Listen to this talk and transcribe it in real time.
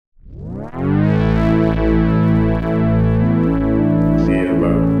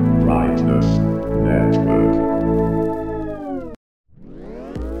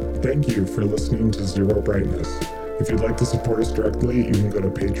thank you for listening to Zero Brightness. If you'd like to support us directly, you can go to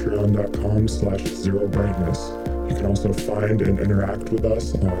patreon.com/zerobrightness. You can also find and interact with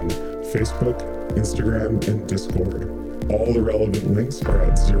us on Facebook, Instagram, and Discord. All the relevant links are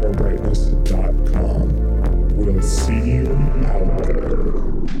at zerobrightness.com. We'll see you out there.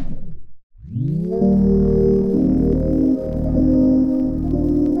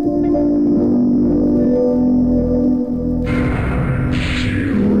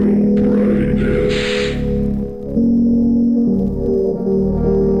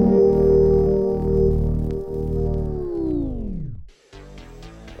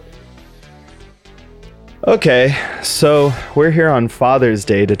 Okay, so we're here on Father's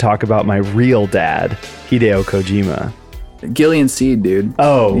Day to talk about my real dad, Hideo Kojima. Gillian Seed, dude.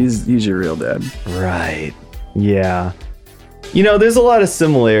 Oh. He's your real dad. Right. Yeah. You know, there's a lot of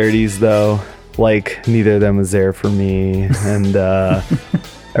similarities, though. Like, neither of them was there for me, and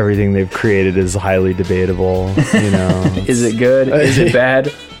everything they've created is highly debatable, you know. Is it good? Is it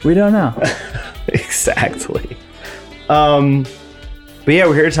bad? We don't know. Exactly. But yeah,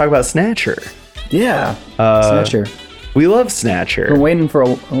 we're here to talk about Snatcher. Yeah, Snatcher. We love Snatcher. Been waiting for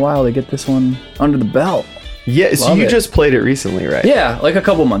a while to get this one under the belt. Yeah, so you just played it recently, right? Yeah, like a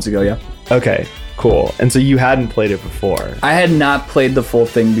couple months ago, yeah. Okay, cool. And so you hadn't played it before? I had not played the full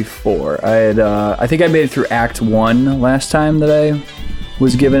thing before. I think I made it through Act 1 last time that I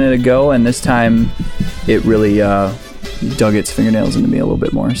was giving it a go, and this time it really dug its fingernails into me a little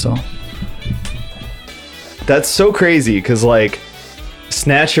bit more, so. That's so crazy, because, like,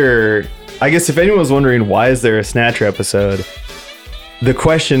 Snatcher... I guess if anyone was wondering why is there a Snatcher episode, the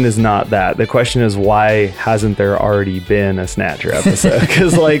question is not that. The question is why hasn't there already been a Snatcher episode?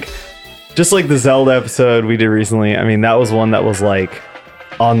 Because like, just like the Zelda episode we did recently, I mean, that was one that was like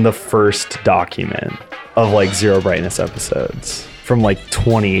on the first document of like Zero Brightness episodes from like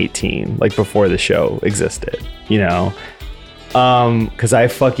 2018, like before the show existed, you know? Because I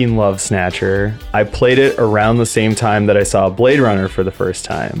fucking love Snatcher. I played it around the same time that I saw Blade Runner for the first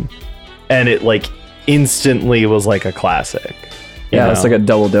time. And it like instantly was like a classic. Yeah, it's like a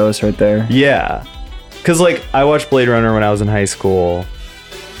double dose right there. Yeah. Because like I watched Blade Runner when I was in high school,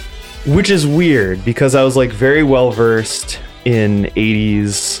 which is weird because I was like very well versed in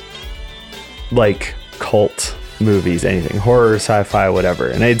 80s like cult movies, anything, horror, sci-fi, whatever.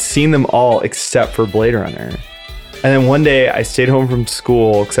 And I'd seen them all except for Blade Runner. And then one day I stayed home from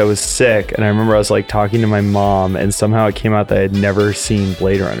school because I was sick. And I remember I was like talking to my mom and somehow it came out that I had never seen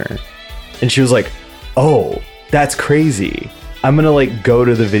Blade Runner. And she was like, oh, that's crazy. I'm going to like go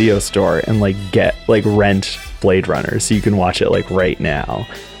to the video store and like rent Blade Runner so you can watch it like right now,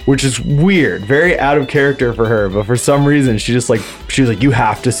 which is weird, very out of character for her. But for some reason, she was like, you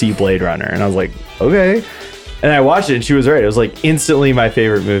have to see Blade Runner. And I was like, okay. And I watched it and she was right. It was like instantly my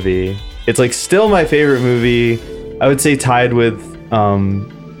favorite movie. It's like still my favorite movie. I would say tied with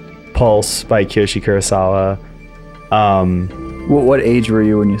Pulse by Kiyoshi Kurosawa. What age were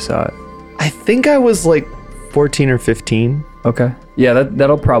you when you saw it? I think I was like 14 or 15. Okay. Yeah,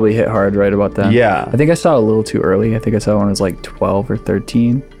 that'll probably hit hard right about then. Yeah. I think I saw it a little too early. I think I saw it when I was like 12 or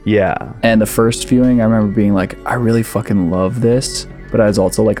 13. Yeah. And the first viewing, I remember being like, I really fucking love this. But I was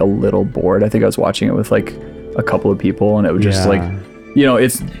also like a little bored. I think I was watching it with like a couple of people and it was just like, you know,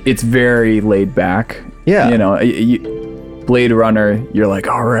 it's very laid back. Yeah. You know, Blade Runner, you're like,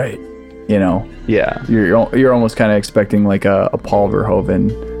 all right. You know. Yeah. You're almost kind of expecting like a Paul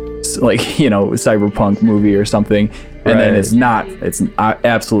Verhoeven, like, you know, cyberpunk movie or something, and then it's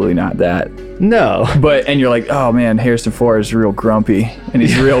absolutely not that. No. And you're like, oh man, Harrison Ford is real grumpy and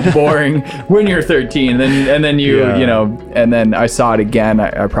he's real boring when you're 13, and then you know, and then I saw it again.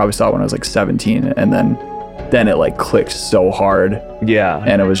 I probably saw it when I was like 17, and then it like clicked so hard. Yeah.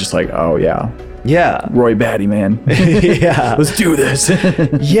 And it was just like, oh yeah. Yeah. Roy Batty, man. Yeah. Let's do this.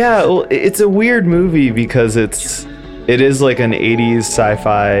 Yeah, well, it's a weird movie because it is like an 80s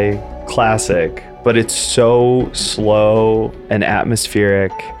sci-fi classic, but it's so slow and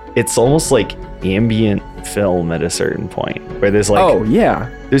atmospheric. It's almost like ambient film at a certain point where there's like, oh yeah,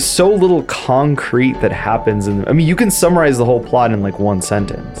 there's so little concrete that happens I mean, you can summarize the whole plot in like one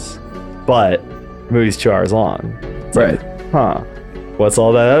sentence, but the movie's 2 hours long. It's right. Like, what's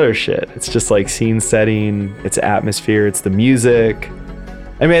all that other shit? It's just like scene setting, it's atmosphere, it's the music.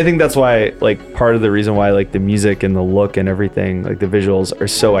 I mean, I think that's why, like, part of the reason why, like, the music and the look and everything, like, the visuals are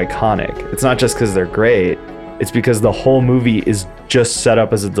so iconic. It's not just because they're great. It's because the whole movie is just set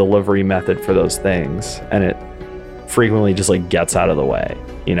up as a delivery method for those things. And it frequently just, like, gets out of the way,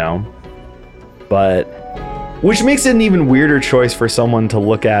 you know? But, which makes it an even weirder choice for someone to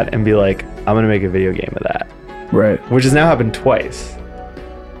look at and be like, I'm going to make a video game of that. Right. Which has now happened twice.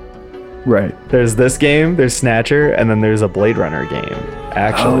 Right. There's this game, there's Snatcher, and then there's a Blade Runner game,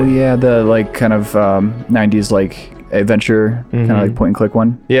 actually. Oh yeah, the like kind of 90s like adventure kind of like point and click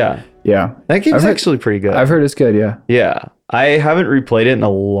one. Yeah. Yeah. That game's actually pretty good. I've heard it's good, yeah. Yeah. I haven't replayed it in a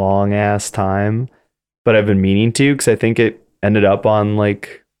long ass time, but I've been meaning to because I think it ended up on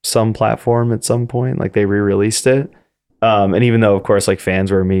like some platform at some point. Like they re-released it. And even though, of course, like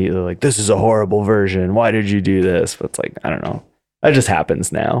fans were immediately like, this is a horrible version. Why did you do this? But it's like, I don't know. That just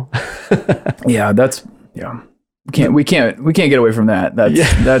happens now. Yeah, we can't get away from that.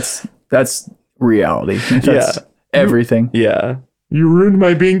 That's reality. That's everything. Yeah. You ruined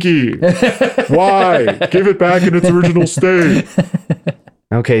my binky. Why? Give it back in its original state.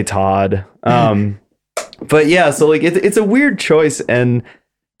 Okay, Todd. But yeah, so like it's a weird choice, and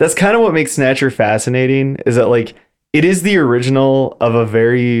that's kind of what makes Snatcher fascinating, is that like it is the original of a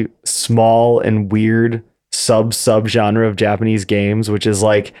very small and weird sub genre of Japanese games, which is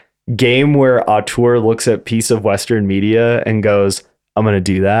like game where auteur looks at piece of Western media and goes, I'm gonna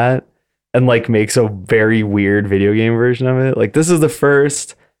do that, and like makes a very weird video game version of it. Like this is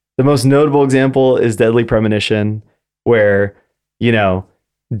the most notable example is Deadly Premonition, where, you know,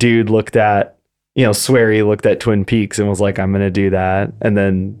 dude looked at, you know, Swery looked at Twin Peaks and was like, I'm gonna do that, and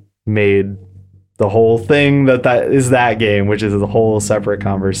then made the whole thing that is that game, which is a whole separate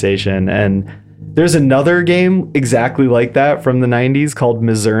conversation. And there's another game exactly like that from the 90s called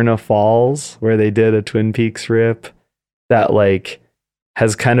Mizurna Falls, where they did a Twin Peaks rip that like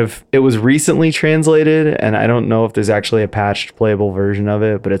has kind of, it was recently translated, and I don't know if there's actually a patched playable version of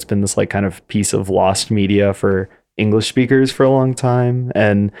it, but it's been this like kind of piece of lost media for English speakers for a long time.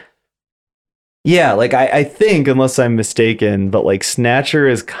 And yeah, like I think, unless I'm mistaken, but like Snatcher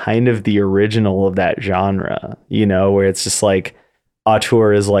is kind of the original of that genre, you know, where it's just like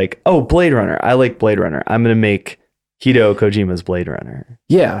auteur is like, oh, Blade Runner, I like Blade Runner, I'm gonna make Hideo Kojima's Blade Runner.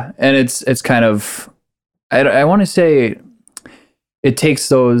 Yeah, and it's kind of, I want to say it takes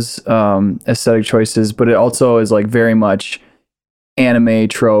those aesthetic choices, but it also is like very much anime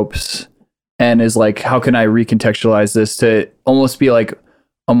tropes, and is like, how can I recontextualize this to almost be like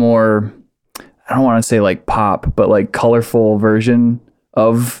a more, I don't want to say like pop, but like colorful version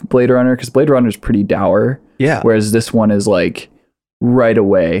of Blade Runner, because Blade Runner is pretty dour. Yeah. Whereas this one is like right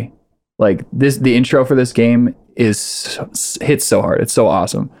away, like the intro for this game hits so hard. It's so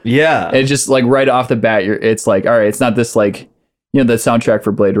awesome. Yeah. It's just like right off the bat, it's like, all right, it's not this like, you know, the soundtrack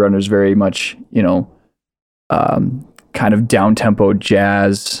for Blade Runner is very much, you know, kind of down tempo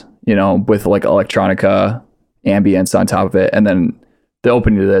jazz, you know, with like electronica ambience on top of it. And then the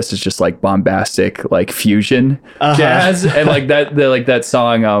opening to this is just like bombastic, like fusion jazz. And like that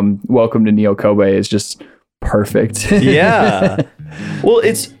song, Welcome to Neo Kobe, is just perfect. Yeah. Well,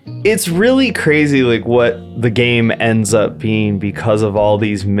 it's really crazy like what the game ends up being because of all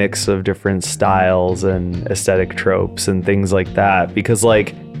these mix of different styles and aesthetic tropes and things like that. Because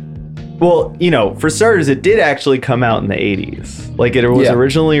like, well, you know, for starters, it did actually come out in the 80s. Like it was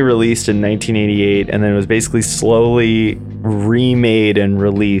originally released in 1988, and then it was basically slowly remade and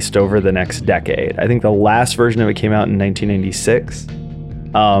released over the next decade. I think the last version of it came out in 1996.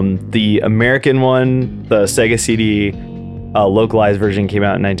 The American one, the Sega CD localized version, came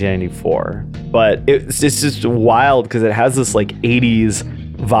out in 1994. But it's just wild because it has this like 80s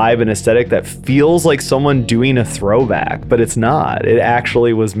vibe and aesthetic that feels like someone doing a throwback, but it's not. It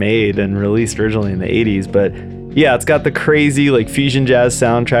actually was made and released originally in the 80s. But yeah, it's got the crazy like fusion jazz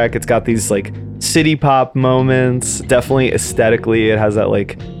soundtrack. It's got these like city pop moments. Definitely aesthetically, it has that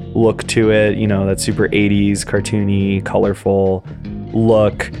like look to it, you know, that super 80s cartoony, colorful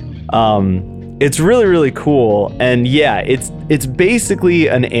look. It's really, really cool. And yeah, it's basically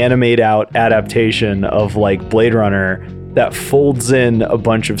an animate out adaptation of like Blade Runner that folds in a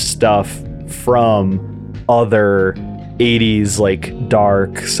bunch of stuff from other 80s like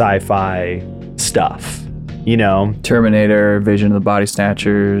dark sci-fi stuff, you know, Terminator, Vision of the Body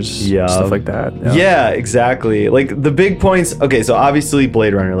Snatchers, stuff like that. Yeah, exactly. Like the big points. Okay, so obviously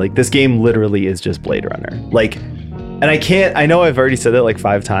Blade Runner, like this game literally is just Blade Runner. Like, and I know I've already said that like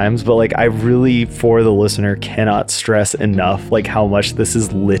 5 times, but like I really, for the listener, cannot stress enough like how much this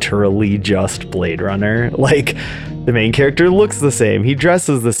is literally just Blade Runner. Like the main character looks the same, he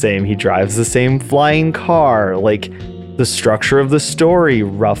dresses the same, he drives the same flying car, like the structure of the story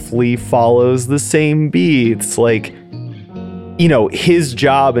roughly follows the same beats, like, you know, his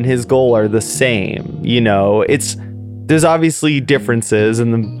job and his goal are the same, you know, there's obviously differences,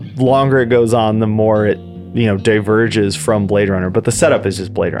 and the longer it goes on, the more it, you know, diverges from Blade Runner, but the setup is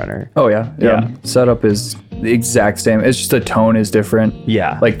just Blade Runner. Oh yeah. Setup is the exact same. It's just the tone is different.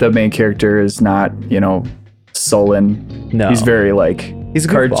 Yeah. Like the main character is not, you know, sullen. No. He's very like He's a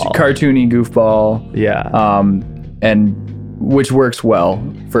goofball. Cartoony goofball. Yeah. And which works well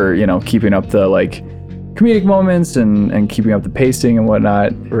for, keeping up the like comedic moments and keeping up the pacing and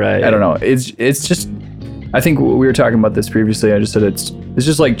whatnot. Right. I don't know. It's just, I think we were talking about this previously. I just said it's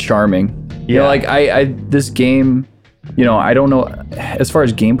just like charming. Yeah. Like this game, I don't know, as far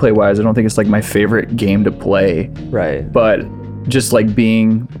as gameplay wise, I don't think it's like my favorite game to play. Right. But just like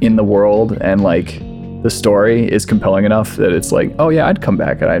being in the world and like the story is compelling enough that it's like, oh yeah, I'd come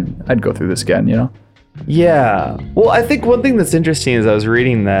back and I'd go through this again, Yeah. Well, I think one thing that's interesting is I was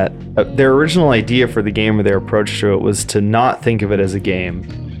reading that their original idea for the game or their approach to it was to not think of it as a game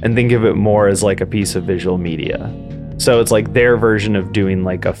and think of it more as like a piece of visual media. So it's like their version of doing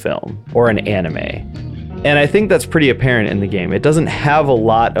like a film or an anime. And I think that's pretty apparent in the game. It doesn't have a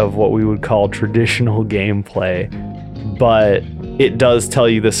lot of what we would call traditional gameplay, but it does tell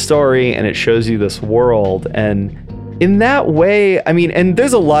you the story and it shows you this world. And in that way, I mean, and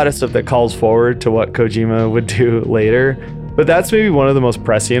there's a lot of stuff that calls forward to what Kojima would do later, but that's maybe one of the most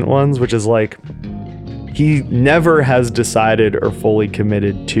prescient ones, which is like, he never has decided or fully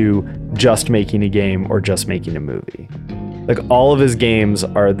committed to just making a game or just making a movie. Like all of his games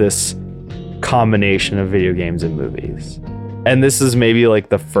are this combination of video games and movies. And this is maybe like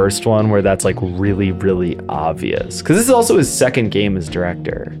the first one where that's like really, really obvious. Because this is also his second game as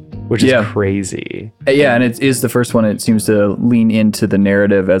director, which is crazy. Yeah, and it is the first one. It seems to lean into the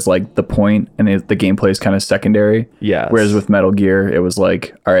narrative as like the point, and the gameplay is kind of secondary. Yeah. Whereas with Metal Gear, it was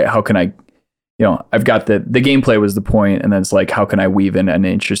like, all right, how can I, I've got the gameplay was the point, and then it's like, how can I weave in an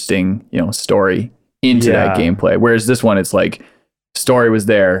interesting, story into that gameplay? Whereas this one, it's like, story was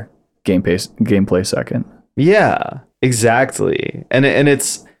there, gameplay second. Yeah, exactly. And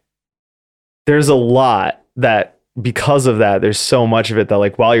there's a lot that, because of that, there's so much of it that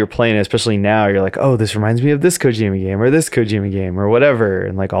like while you're playing it, especially now, you're like, oh, this reminds me of this Kojima game or this Kojima game or whatever.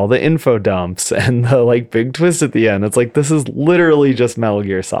 And like all the info dumps and the like big twist at the end. It's like, this is literally just Metal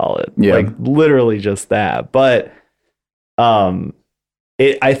Gear Solid. Yeah. Like literally just that. But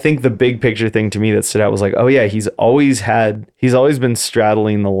I think the big picture thing to me that stood out was like, oh yeah, he's always been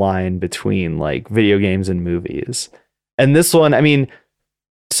straddling the line between like video games and movies. And this one, I mean,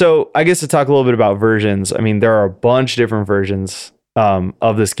 so I guess to talk a little bit about versions, I mean, there are a bunch of different versions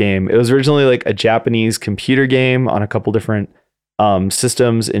of this game. It was originally like a Japanese computer game on a couple different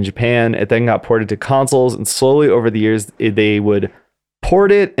systems in Japan. It then got ported to consoles, and slowly over the years, they would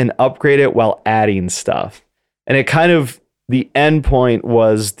port it and upgrade it while adding stuff. And it kind of, the end point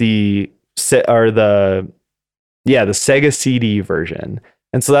was the Sega CD version.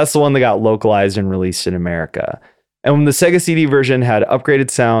 And so that's the one that got localized and released in America. And when the Sega CD version had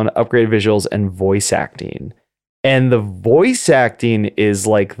upgraded sound, upgraded visuals, and voice acting. And the voice acting is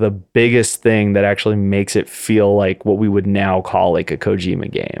like the biggest thing that actually makes it feel like what we would now call like a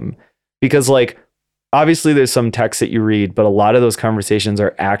Kojima game. Because like, obviously there's some text that you read, but a lot of those conversations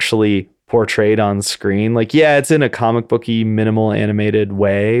are actually portrayed on screen. Like, yeah, it's in a comic booky, minimal animated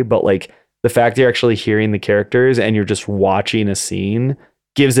way, but like the fact you're actually hearing the characters and you're just watching a scene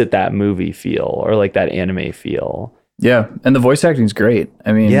gives it that movie feel or like that anime feel. Yeah, and the voice acting is great.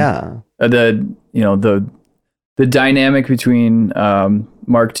 I mean, the dynamic between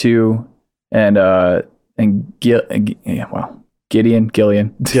Mark II and Gillian.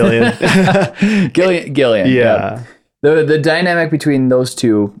 Yeah. The dynamic between those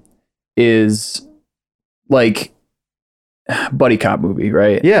two is like buddy cop movie,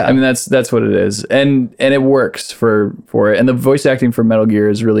 right? Yeah. I mean, that's what it is. And it works for it. And the voice acting for Metal Gear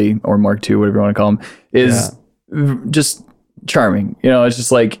is really, or Mark II, whatever you want to call him, is just charming. It's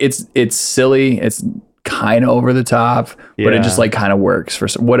just like, it's silly. It's kind of over the top, but it just like kind of works for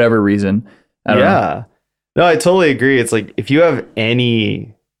whatever reason. I don't know. No, I totally agree. It's like, if you have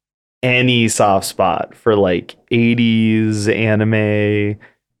any soft spot for like 80s anime,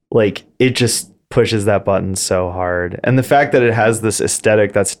 like it just pushes that button so hard. And the fact that it has this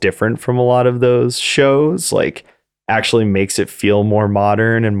aesthetic that's different from a lot of those shows, like actually makes it feel more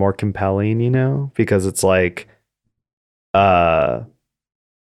modern and more compelling, because it's like,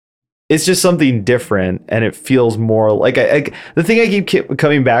 it's just something different, and it feels more like the thing I keep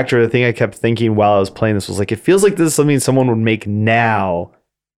coming back to, or the thing I kept thinking while I was playing this was like, it feels like this is something someone would make now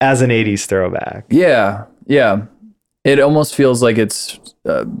as an 80s throwback. Yeah. It almost feels like it's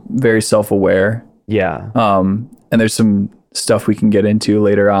very self-aware. Yeah. And there's some stuff we can get into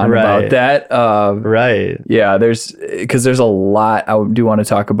later on about that. Right. Yeah, because there's a lot I do want to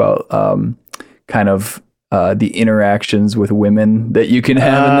talk about, kind of the interactions with women that you can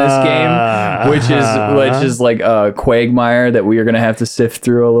have in this game, which is like a quagmire that we are going to have to sift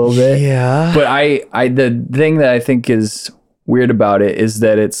through a little bit. Yeah. But the thing that I think is weird about it is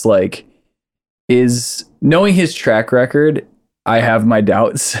that it's like, is knowing his track record, I have my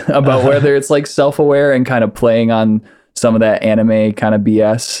doubts about whether it's like self-aware and kind of playing on some of that anime kind of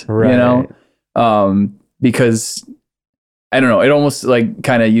BS, Right. you know? Because I don't know, it almost like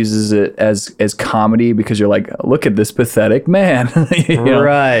kind of uses it as comedy because you're like, look at this pathetic man. You know?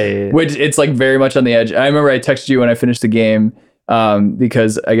 Right. Which it's like very much on the edge. I remember I texted you when I finished the game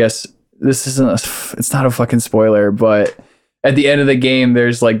because I guess this it's not a fucking spoiler, but at the end of the game,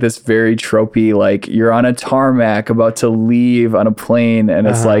 there's like this very tropey, like you're on a tarmac about to leave on a plane and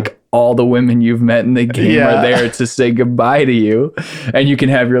it's like all the women you've met in the game are there to say goodbye to you and you can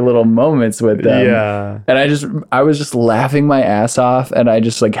have your little moments with them. Yeah. And I was just laughing my ass off and I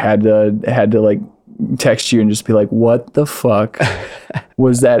just like had to like text you and just be like, what the fuck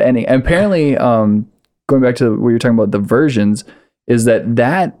was that ending? And apparently, going back to what you're talking about, the versions, is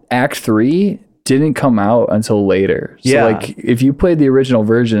that Act 3 didn't come out until later. So like if you played the original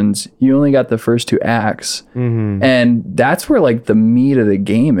versions, you only got the first 2 acts. And that's where like the meat of the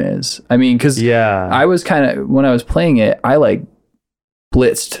game is. I mean, because I was kind of, when I was playing it, I like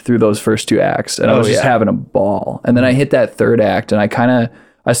blitzed through those first 2 acts and I was just having a ball. And then I hit that 3rd act and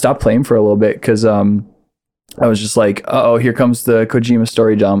I stopped playing for a little bit because I was just like, oh, here comes the Kojima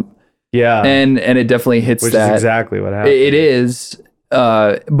story dump. Yeah. And it definitely hits Which that. Is exactly what happened. It is.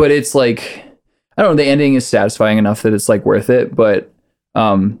 But it's like, I don't know, the ending is satisfying enough that it's like worth it, but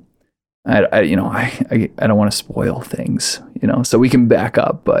I don't want to spoil things, you know, so we can back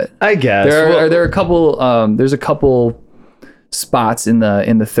up, but I guess there are a couple there's a couple spots in the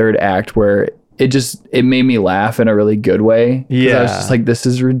 3rd act where it made me laugh in a really good way. I was just like, this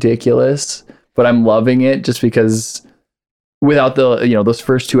is ridiculous, but I'm loving it just because without those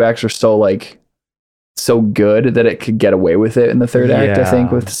first 2 acts are so good that it could get away with it in the 3rd act, I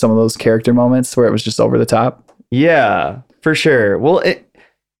think, with some of those character moments where it was just over the top. Yeah, for sure. Well,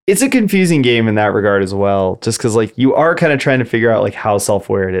 it's a confusing game in that regard as well, just because like you are kind of trying to figure out like how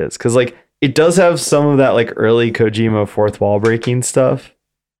self-aware it is, because like it does have some of that like early Kojima fourth wall breaking stuff.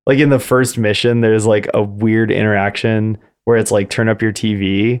 Like in the first mission, there's like a weird interaction where it's like turn up your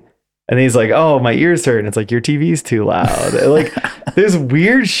TV. And he's like, oh, my ears hurt. And it's like, your TV's too loud. And like, there's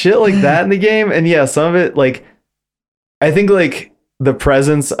weird shit like that in the game. And yeah, some of it, like, I think like the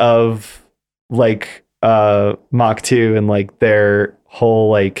presence of like Mach 2 and like their whole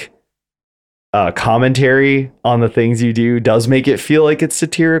like commentary on the things you do does make it feel like it's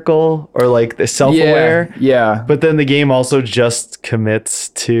satirical or like the self-aware. Yeah. But then the game also just commits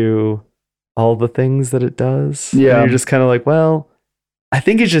to all the things that it does. Yeah. And you're just kind of like, well, I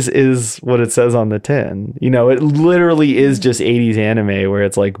think it just is what it says on the tin. You know, it literally is just 80s anime where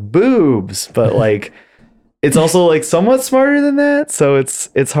it's like boobs, but like it's also like somewhat smarter than that. So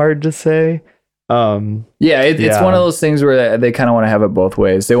it's hard to say. It's one of those things where they kind of want to have it both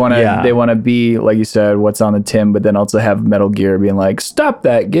ways. They want to be, like you said, what's on the tin, but then also have Metal Gear being like, stop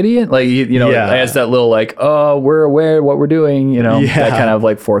that, Gideon. Like, you know, it has that little like, oh, we're aware of what we're doing, you know, that kind of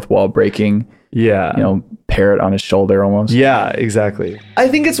like fourth wall breaking. Yeah. You know, parrot on his shoulder almost. Yeah, exactly. I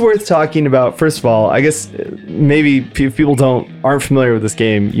think it's worth talking about, first of all, I guess maybe if people aren't familiar with this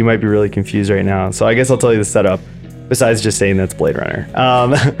game, you might be really confused right now. So I guess I'll tell you the setup, besides just saying that's Blade Runner.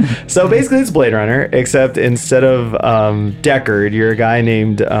 So basically it's Blade Runner, except instead of Deckard, you're a guy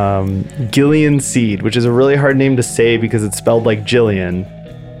named Gillian Seed, which is a really hard name to say because it's spelled like Jillian.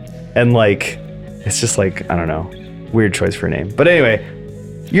 And like, it's just like, I don't know, weird choice for a name. But anyway,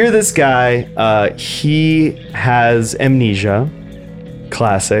 you're this guy. He has amnesia.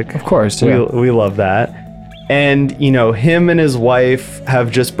 Classic. Of course. Yeah. We love that. And, you know, him and his wife have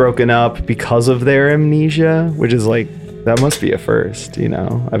just broken up because of their amnesia, which is like, that must be a first, you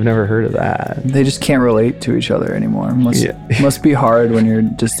know? I've never heard of that. They just can't relate to each other anymore. Must be hard when you're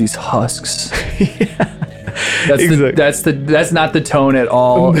just these husks. That's not the tone at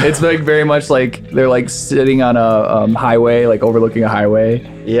all. No. It's like very much like they're like sitting on a highway, like overlooking a highway.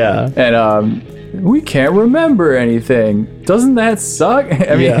 Yeah. And we can't remember anything. Doesn't that suck?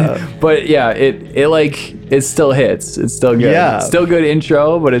 I mean, but yeah, it still hits. It's still good. Yeah. It's still good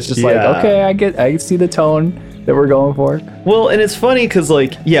intro, but it's just like, okay, I see the tone that we're going for. Well, and it's funny because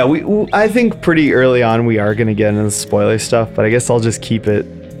like, I think pretty early on we are going to get into the spoiler stuff, but I guess I'll just keep it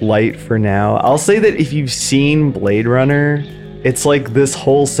light for now. I'll say that if you've seen Blade Runner, it's like this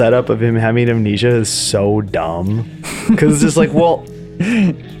whole setup of him having amnesia is so dumb because it's just like, well,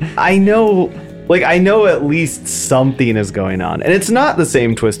 I know at least something is going on, and it's not the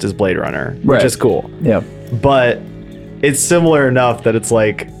same twist as Blade Runner, which is cool. Yeah, but it's similar enough that it's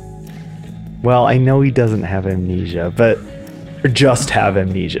like, well, I know he doesn't have amnesia, but or just have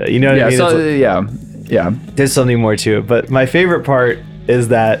amnesia. You know what I mean? So Yeah. There's something more to it. But my favorite part is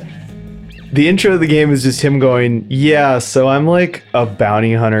that the intro of the game is just him going, yeah, so I'm like a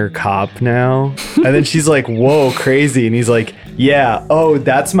bounty hunter cop now. And then she's like, whoa, crazy. And he's like, yeah, oh,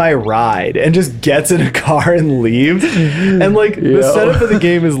 that's my ride. And just gets in a car and leaves. And like the setup of the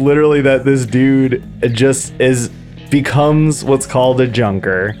game is literally that this dude just becomes what's called a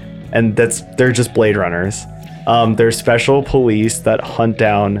junker. And they're just Blade Runners. They're special police that hunt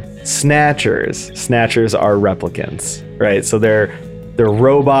down Snatchers. Snatchers are replicants, right? So they're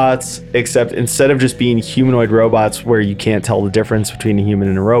robots, except instead of just being humanoid robots where you can't tell the difference between a human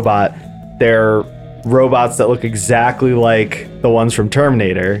and a robot, they're robots that look exactly like the ones from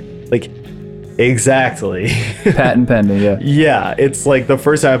Terminator. Like, exactly. Patent pending, yeah. Yeah, it's like the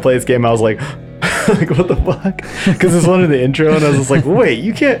first time I played this game, I was like, like, what the fuck? Because it's one in the intro, and I was just like,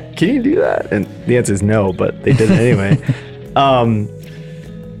 wait, can you do that? And the answer is no, but they did it anyway.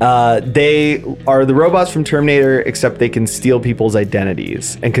 They are the robots from Terminator, except they can steal people's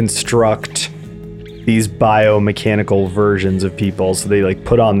identities and construct these biomechanical versions of people. So they like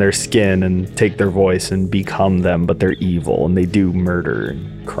put on their skin and take their voice and become them, but they're evil and they do murder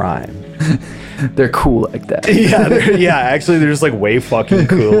and crime. They're cool like that. Actually, they're just like way fucking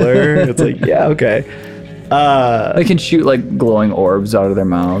cooler. It's like, yeah, okay. They can shoot like glowing orbs out of their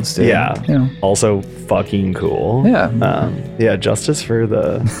mouths. Dude. Yeah. You know. Also fucking cool. Yeah. Justice for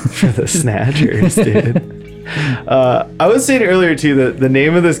the Snatchers, dude. I was saying earlier too that the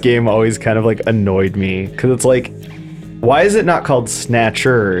name of this game always kind of like annoyed me because it's like, why is it not called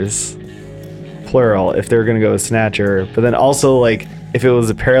Snatchers, plural, if they're gonna go with Snatcher? But then also like if it was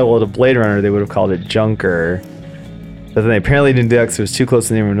a parallel to Blade Runner, they would have called it Junker. But then they apparently didn't do that because it was too close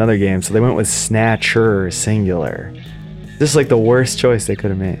to the name of another game, so they went with Snatcher, singular. This is like the worst choice they could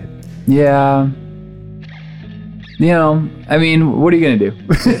have made. Yeah. You know, I mean, what are you gonna do?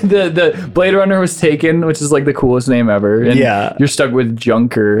 the Blade Runner was taken, which is like the coolest name ever. And you're stuck with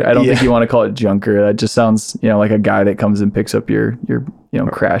Junker. I don't think you want to call it Junker. That just sounds, like a guy that comes and picks up your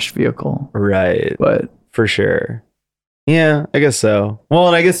crashed vehicle. Right. But for sure. Yeah, I guess so. Well,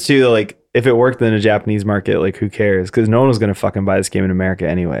 and I guess too, like if it worked in a Japanese market, like who cares? Because no one was gonna fucking buy this game in America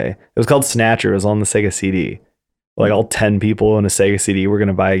anyway. It was called Snatcher. It was on the Sega CD. Like all 10 people in a Sega CD were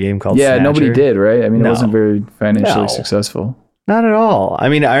gonna buy a game called Snatcher. Nobody did, right? I mean, it wasn't very financially successful. Not at all. I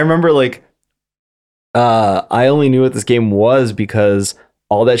mean, I remember like I only knew what this game was because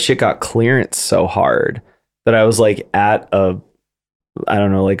all that shit got clearance so hard that I was like at a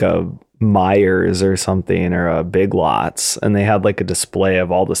Myers or something or a Big Lots, and they had like a display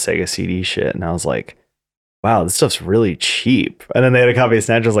of all the Sega CD shit, and I was like, wow, this stuff's really cheap. And then they had a copy of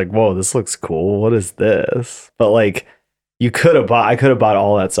Snatcher. I was like, whoa, this looks cool. What is this? But like, I could have bought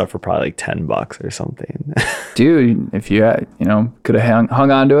all that stuff for probably like $10 or something. Dude, if you had, could have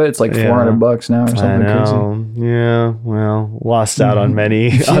hung on to it, it's like $400 now or something crazy. Yeah, well, lost out on many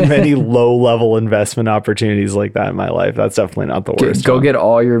low level investment opportunities like that in my life. That's definitely not the worst. Go get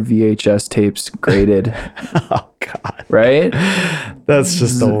all your VHS tapes graded. Oh God, right? That's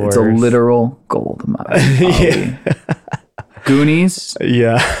just the worst. It's a literal gold mine. Goonies.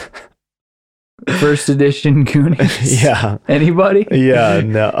 Yeah. First edition Goonies. Yeah. Anybody? Yeah.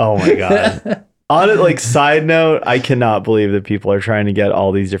 No. Oh my God. On it, like side note, I cannot believe that people are trying to get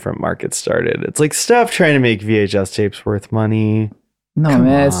all these different markets started. It's like stop trying to make VHS tapes worth money. No, come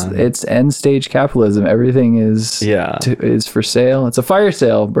man, it's end stage capitalism. Everything is for sale. It's a fire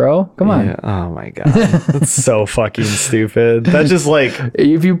sale, bro. Come on. Yeah. Oh my God. That's so fucking stupid. That's just like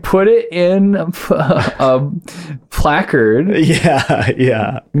if you put it in a placard,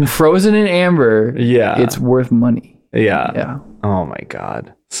 frozen in amber, it's worth money. Yeah. Oh my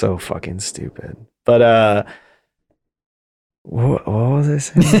God. So fucking stupid. But what was I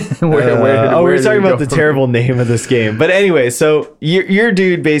saying? We were talking about the terrible name of this game. But anyway, so your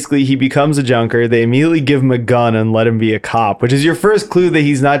dude, basically, he becomes a junker. They immediately give him a gun and let him be a cop, which is your first clue that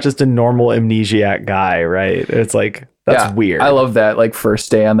he's not just a normal amnesiac guy, right? It's like, that's weird. I love that, like, first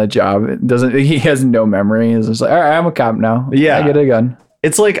day on the job. He has no memory. He's just like, all right, I'm a cop now. Yeah. I get a gun.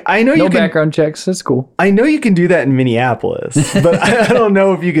 It's like, I know you can... No background checks. That's cool. I know you can do that in Minneapolis, but I don't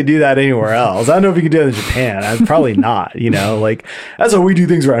know if you could do that anywhere else. I don't know if you could do that in Japan. I'm probably not, like, that's how we do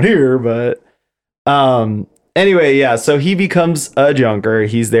things around here. But anyway, yeah, so he becomes a junker.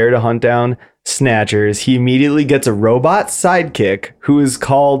 He's there to hunt down Snatchers. He immediately gets a robot sidekick who is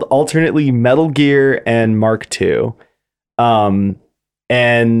called alternately Metal Gear and Mark II.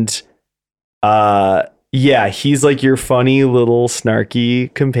 Yeah, he's like your funny little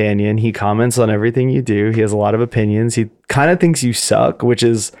snarky companion. He comments on everything you do. He has a lot of opinions. He kind of thinks you suck, which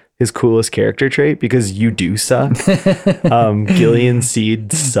is his coolest character trait because you do suck. Gillian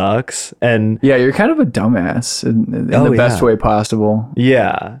Seed sucks. And yeah, you're kind of a dumbass in the best way possible.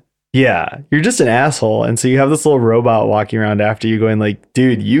 Yeah. Yeah. You're just an asshole. And so you have this little robot walking around after you going like,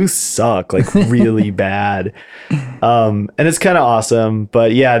 dude, you suck like really bad. And it's kind of awesome.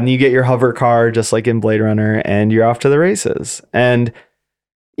 But yeah, and you get your hover car just like in Blade Runner and you're off to the races. And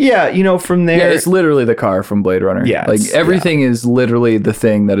yeah, you know, from there. Yeah, it's literally the car from Blade Runner. Yeah. Like everything is literally the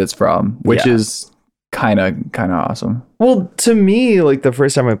thing that it's from, which is kind of awesome. Well, to me, like the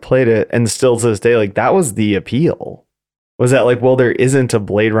first time I played it and still to this day, like that was the appeal. Was that like, well, there isn't a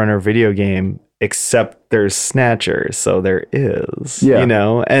Blade Runner video game except there's Snatcher, so there is, you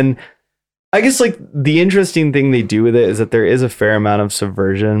know? And I guess like the interesting thing they do with it is that there is a fair amount of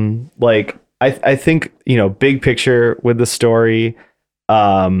subversion. Like I think, you know, big picture with the story,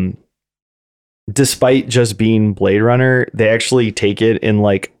 despite just being Blade Runner, they actually take it in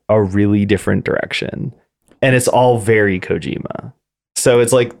like a really different direction. And it's all very Kojima. So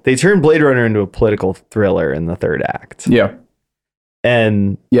it's like they turn Blade Runner into a political thriller in the third act. Yeah.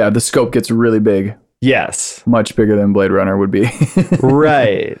 And yeah, the scope gets really big. Yes. Much bigger than Blade Runner would be.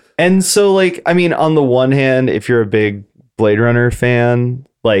 Right. And so like, I mean, on the one hand, if you're a big Blade Runner fan,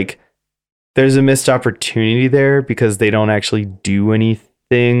 like there's a missed opportunity there because they don't actually do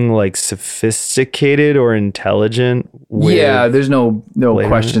anything like sophisticated or intelligent. Yeah, there's no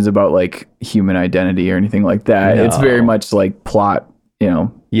questions about like human identity or anything like that. No. It's very much like plot, you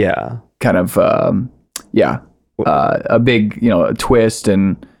know. Yeah. Kind of a big, you know, a twist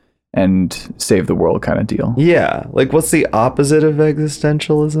and save the world kind of deal. Yeah. Like what's the opposite of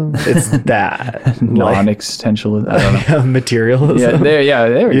existentialism? It's that. Non-existentialism. I don't know. Materialism.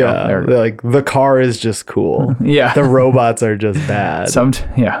 There we go. There. Like the car is just cool. Yeah. The robots are just bad.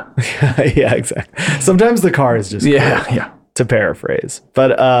 Yeah, exactly. Sometimes the car is just cool, yeah. To paraphrase.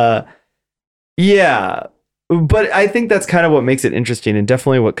 But yeah. But I think that's kind of what makes it interesting and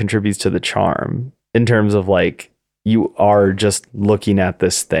definitely what contributes to the charm in terms of like you are just looking at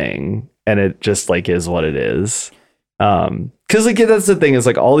this thing and it just like is what it is. Cause like that's the thing is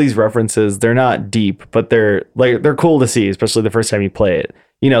like all these references, they're not deep, but they're cool to see, especially the first time you play it.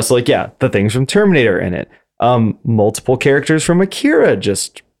 You know, so like yeah, the things from Terminator in it. Multiple characters from Akira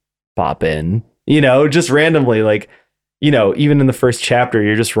just pop in, you know, just randomly, like, you know, even in the first chapter,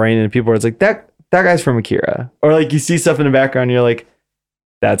 you're just running into people where it's like that guy's from Akira. Or like you see stuff in the background, and you're like,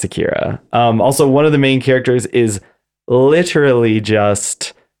 that's Akira. Also, one of the main characters is literally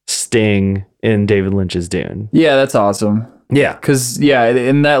just Sting in David Lynch's Dune. Yeah, that's awesome. Yeah. Because, yeah,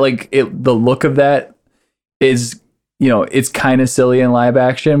 in that, like, the look of that is, you know, it's kind of silly in live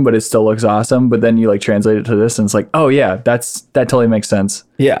action, but it still looks awesome. But then you, like, translate it to this, and it's like, oh, yeah, that totally makes sense.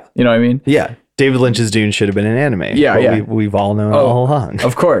 Yeah. You know what I mean? Yeah. David Lynch's Dune should have been an anime. Yeah. We've all known all along.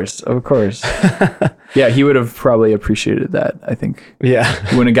 Of course. Yeah, he would have probably appreciated that, I think. Yeah.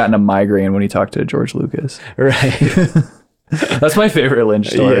 He wouldn't have gotten a migraine when he talked to George Lucas. Right. That's my favorite Lynch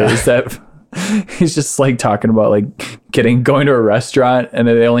story, is that he's just like talking about like going to a restaurant and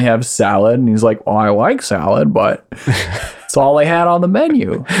they only have salad. And he's like, well, I like salad, but it's all they had on the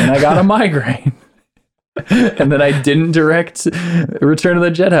menu. And I got a migraine. And then I didn't direct Return of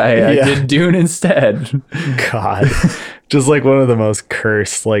the Jedi. I did Dune instead. God. Just like one of the most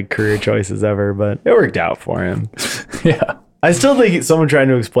cursed like career choices ever, but it worked out for him. Yeah. I still think someone trying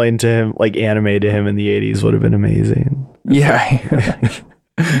to explain to him like anime to him in the 80s would have been amazing. Yeah.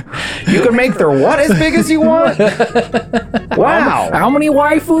 You can make their what as big as you want? Wow. How many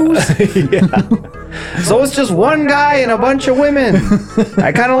waifus? Yeah. So it's just one guy and a bunch of women.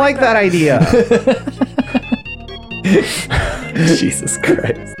 I kind of like that idea. Jesus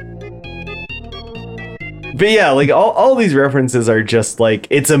Christ. But yeah, like all these references are just like,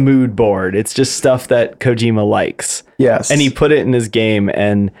 it's a mood board. It's just stuff that Kojima likes. Yes. And he put it in his game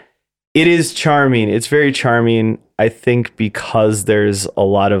and it is charming. It's very charming, I think, because there's a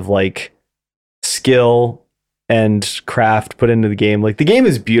lot of like skill and craft put into the game. Like the game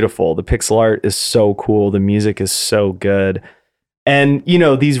is beautiful. The pixel art is so cool. The music is so good. And, you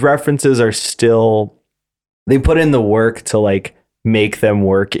know, these references are still, they put in the work to like make them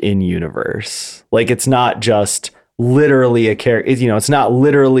work in universe. Like it's not just literally a character, you know, it's not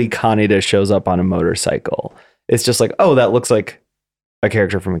literally Kaneda shows up on a motorcycle. It's just like, oh, that looks like a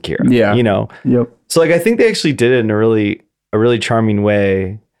character from Akira. Yeah. You know? Yep. So like I think they actually did it in a really charming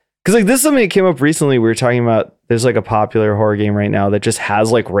way. Cause like this is something that came up recently. We were talking about there's like a popular horror game right now that just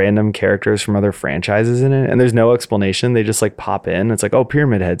has like random characters from other franchises in it. And there's no explanation. They just like pop in. It's like, oh,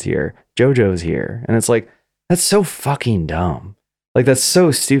 Pyramid Head's here. JoJo's here. And it's like, that's so fucking dumb. Like that's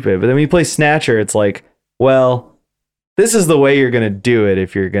so stupid. But then when you play Snatcher, it's like, well, this is the way you're gonna do it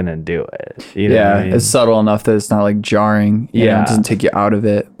if you're gonna do it. You know what I mean? It's subtle enough that it's not like jarring. You know, it doesn't take you out of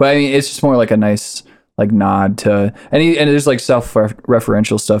it. But I mean, it's just more like a nice like nod to, and there's like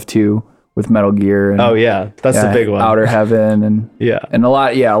self-referential stuff too with Metal Gear. And, that's the big one. Outer Heaven and a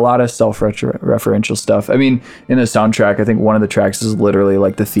lot of self-referential stuff. I mean, in the soundtrack, I think one of the tracks is literally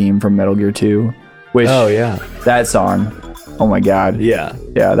like the theme from Metal Gear 2, which that song. Oh my God. Yeah,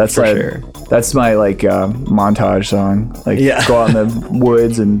 that's for like sure. That's my like montage song. Like go out in the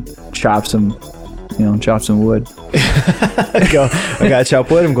woods and chop some wood. I gotta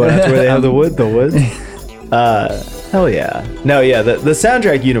chop wood. I'm going out to where they have the woods. Hell yeah. No, yeah, the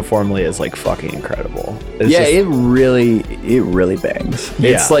soundtrack uniformly is like fucking incredible. It really bangs.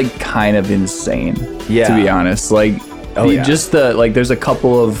 It's like kind of insane. Yeah. To be honest. Like just the like there's a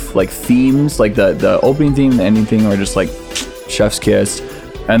couple of like themes, like the opening theme, the ending theme, or just like Chef's Kiss.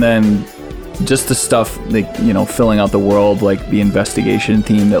 And then just the stuff like, you know, filling out the world, like the investigation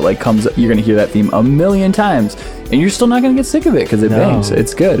theme that like comes, you're gonna hear that theme a million times and you're still not gonna get sick of it because it bangs.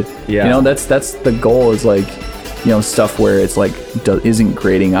 It's good. Yeah. You know, that's the goal, is like, you know, stuff where it's like isn't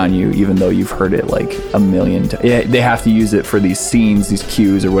grating on you even though you've heard it like a million times. Yeah, they have to use it for these scenes, these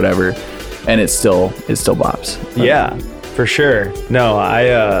cues or whatever, and it still bops. Yeah, for sure. No,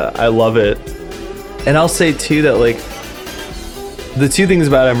 I love it. And I'll say too that like the two things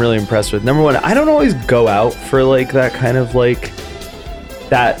about it I'm really impressed with. Number one, I don't always go out for like that kind of like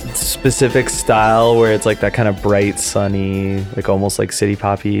that specific style where it's like that kind of bright, sunny, like almost like city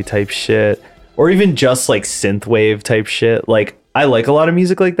poppy type shit, or even just like synthwave type shit. Like I like a lot of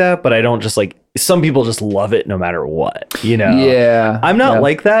music like that, but I don't just like, some people just love it no matter what, you know? Yeah. I'm not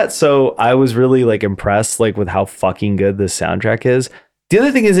like that. So I was really like impressed like with how fucking good this soundtrack is. The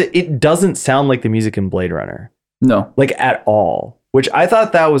other thing is it doesn't sound like the music in Blade Runner. No. Like at all. Which I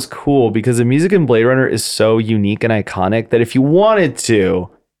thought that was cool because the music in Blade Runner is so unique and iconic that if you wanted to,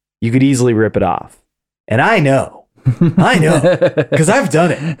 you could easily rip it off. And I know, because I've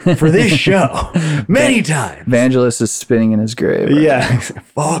done it for this show many times. Vangelis is spinning in his grave. Right? Yeah,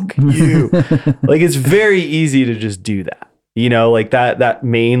 fuck you. Like it's very easy to just do that. You know, like that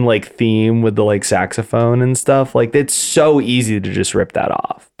main like theme with the like saxophone and stuff. Like it's so easy to just rip that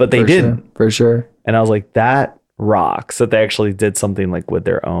off, but they didn't. For sure. And I was like, that rocks that they actually did something like with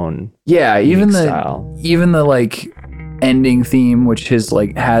their own even style. Even the like ending theme, which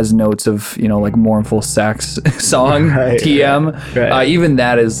has notes of, you know, like mournful sax song TM right. Even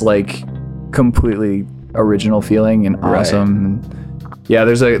that is like completely original feeling and awesome. And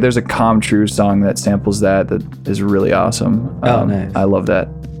there's a Calm True song that samples that is really awesome. Nice. I love that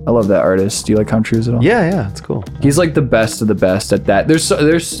artist. Do you like Calm Trues at all? Yeah, it's cool. He's like the best of the best at that.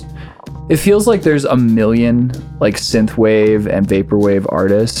 It feels like there's a million like synthwave and vaporwave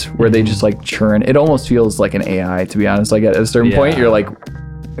artists where they just like churn. It almost feels like an AI, to be honest. Like at a certain point, you're like,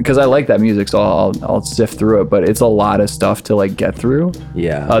 because I like that music, so I'll sift through it. But it's a lot of stuff to like get through.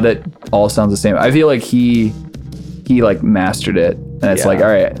 Yeah, that all sounds the same. I feel like he like mastered it, and it's like, all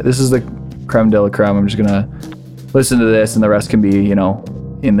right, this is the creme de la creme. I'm just gonna listen to this, and the rest can be, you know,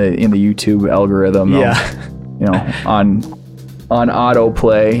 in the YouTube algorithm. You know, on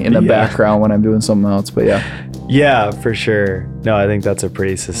autoplay in the background when I'm doing something else. But yeah, for sure. No, I think that's a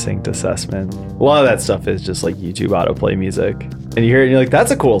pretty succinct assessment. A lot of that stuff is just like YouTube autoplay music, and you hear it and you're like,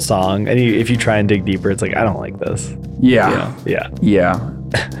 that's a cool song, and if you try and dig deeper, it's like, I don't like this. Yeah.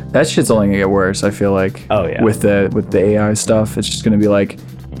 That shit's only gonna get worse, I feel like. Oh yeah. With the AI stuff, it's just gonna be like,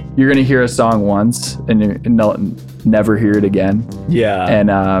 you're gonna hear a song once and never hear it again. Yeah. And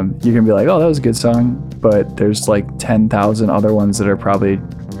you're gonna be like, oh, that was a good song, but there's like 10,000 other ones that are probably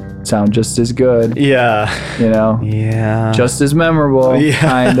sound just as good. Yeah. You know? Yeah. Just as memorable. Yeah.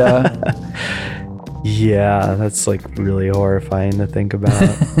 Kinda. Yeah, that's like really horrifying to think about.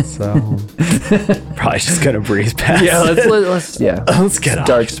 So probably just gonna breeze past. Yeah, let's get off.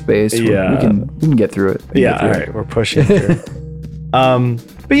 Dark space. Yeah, we can get through it. All right, we're pushing through.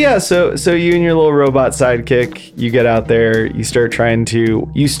 But yeah, so you and your little robot sidekick, you get out there, you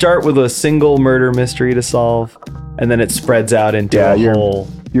start with a single murder mystery to solve, and then it spreads out into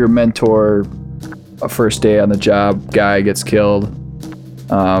your mentor, a first day on the job guy gets killed.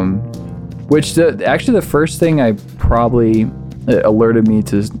 Which actually the first thing I probably alerted me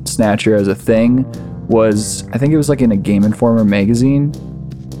to Snatcher as a thing was, I think it was like in a Game Informer magazine.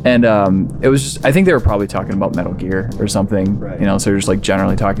 And it was just, I think they were probably talking about Metal Gear or something, right. You know, so they're just like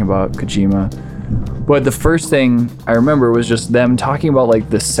generally talking about Kojima. But the first thing I remember was just them talking about like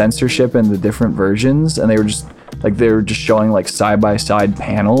the censorship and the different versions. And they were just showing like side-by-side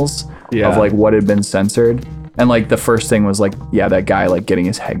panels of like what had been censored. And like the first thing was like, that guy like getting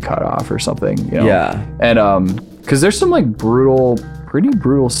his head cut off or something, you know? Yeah. And because there's some like pretty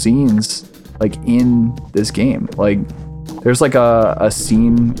brutal scenes like in this game. Like there's like a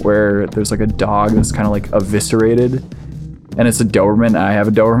scene where there's like a dog that's kind of like eviscerated, and it's a Doberman. I have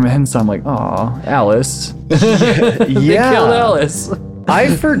a Doberman, so I'm like, oh, Alice. They killed Alice.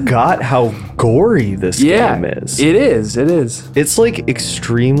 I forgot how gory this game is. It is. It's like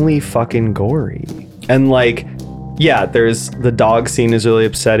extremely fucking gory. And like, yeah, there's the dog scene is really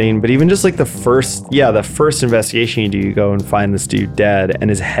upsetting, but even just like the first investigation you do, you go and find this dude dead and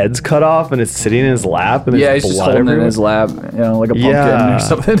his head's cut off and it's sitting in his lap and there's he's just blood holding it in everywhere. his lap, like a pumpkin or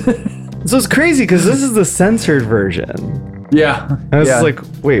something. So it's crazy because this is the censored version. Yeah. I was just like,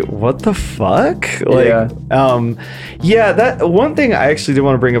 wait, what the fuck? Like, that one thing I actually did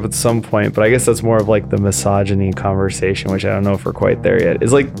want to bring up at some point, but I guess that's more of like the misogyny conversation, which I don't know if we're quite there yet,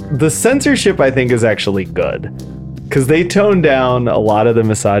 is like the censorship I think is actually good. Because they tone down a lot of the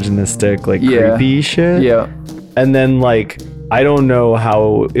misogynistic, like creepy shit. Yeah. And then like, I don't know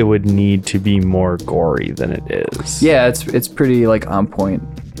how it would need to be more gory than it is. Yeah, it's pretty like on point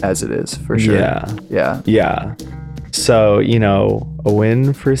as it is for sure. Yeah. So, a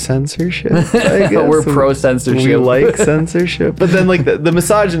win for censorship, I guess. We're pro censorship. We like censorship. But then like the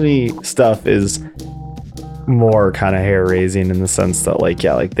misogyny stuff is more kind of hair raising in the sense that like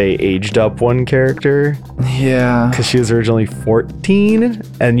they aged up one character. Yeah. Because she was originally 14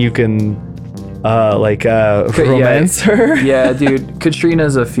 and you can romance her. Yeah, dude.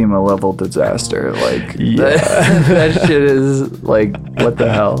 Katrina's a female level disaster. Like that shit is like, what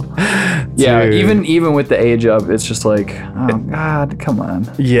the hell? Yeah, Dude. even with the age up, it's just like, oh god, come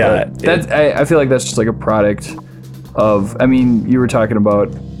on. Yeah. I feel like that's just like a product of, I mean, you were talking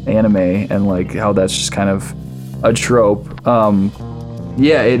about anime and like how that's just kind of a trope.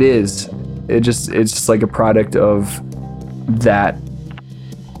 Yeah, it is. It's just like a product of that,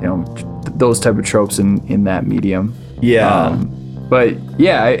 those type of tropes in that medium. Yeah. But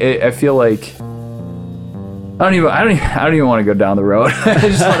yeah, I feel like I don't even want to go down the road. I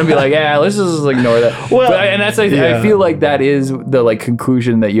just want to be like, let's just ignore that. Well, and that's like, I feel like that is the like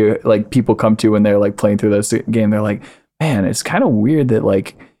conclusion that you like people come to when they're like playing through this game. They're like, man, it's kind of weird that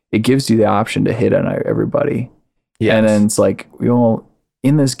like it gives you the option to hit on everybody. Yes. And then it's like,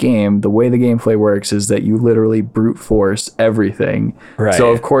 in this game, the way the gameplay works is that you literally brute force everything. Right.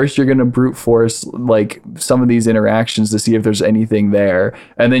 So of course you're going to brute force like some of these interactions to see if there's anything there.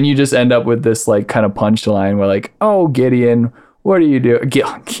 And then you just end up with this like kind of punchline where like, oh, Gideon, what do you do?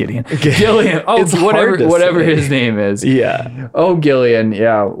 Gillian. Oh, whatever his name is. Yeah. Oh, Gillian.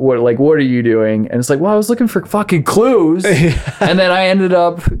 Yeah. What are you doing? And it's like, well, I was looking for fucking clues. And then I ended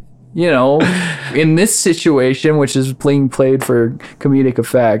up, in this situation, which is being played for comedic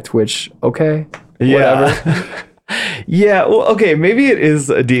effect, which, okay, whatever. Yeah, well, okay, maybe it is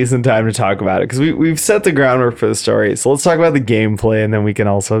a decent time to talk about it because we've set the groundwork for the story. So let's talk about the gameplay and then we can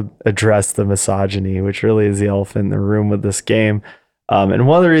also address the misogyny, which really is the elephant in the room with this game. And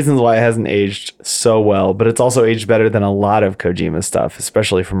one of the reasons why it hasn't aged so well, but it's also aged better than a lot of Kojima stuff,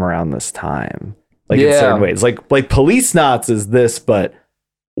 especially from around this time. Like in certain ways. Like Police Knots is this, but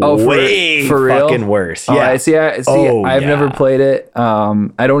way for real? Fucking worse. Yeah. I've never played it.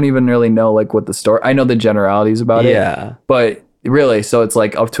 I don't even really know like what the story. I know the generalities about it. Yeah. But really, so it's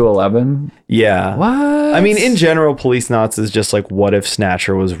like up to 11. Yeah. What? I mean, in general, Police Knots is just like, what if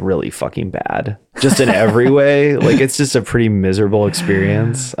Snatcher was really fucking bad? Just in every way. Like, it's just a pretty miserable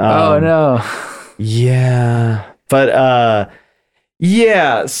experience. Oh no. Yeah. But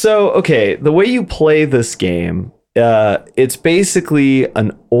yeah. So okay, the way you play this game. It's basically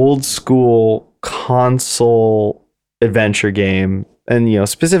an old school console adventure game and,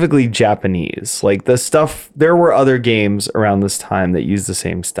 specifically Japanese. Like there were other games around this time that used the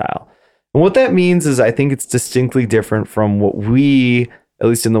same style. And what that means is I think it's distinctly different from what we, at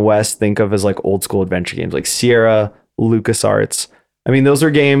least in the West, think of as like old school adventure games like Sierra, LucasArts. I mean, those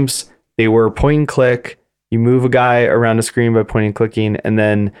are games, they were point and click. You move a guy around a screen by pointing and clicking, and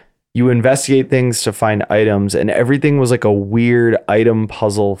then you investigate things to find items, and everything was like a weird item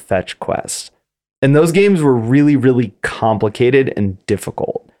puzzle fetch quest. And those games were really, really complicated and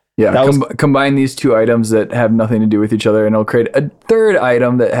difficult. Yeah, combine these two items that have nothing to do with each other, and it'll create a third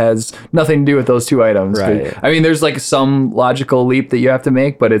item that has nothing to do with those two items. Right. I mean, there's like some logical leap that you have to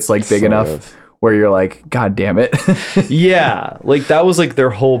make, but it's like big enough where you're like, God damn it. Yeah, like that was like their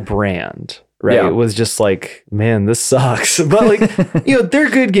whole brand. Right. Yeah. It was just like, man, this sucks. But like, they're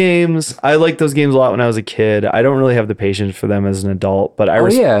good games. I liked those games a lot when I was a kid. I don't really have the patience for them as an adult, but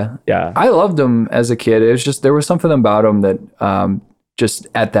yeah. I loved them as a kid. It was just, there was something about them that just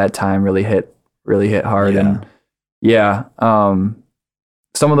at that time really hit hard. Yeah. And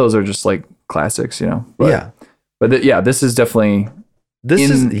some of those are just like classics, But, But this is definitely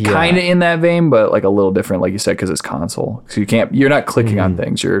kind of in that vein, but like a little different, like you said, because it's console. So you're not clicking on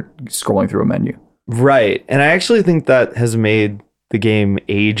things, you're scrolling through a menu. Right. And I actually think that has made the game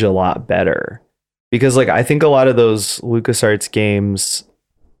age a lot better, because like I think a lot of those LucasArts games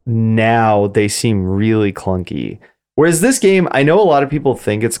now, they seem really clunky. Whereas this game, I know a lot of people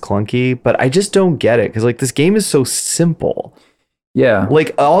think it's clunky, but I just don't get it, because like this game is so simple. Yeah.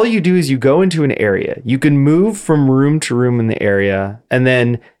 Like all you do is you go into an area. You can move from room to room in the area. And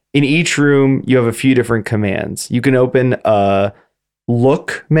then in each room, you have a few different commands. You can open a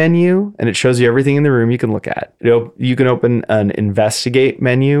look menu and it shows you everything in the room you can look at. You can open an investigate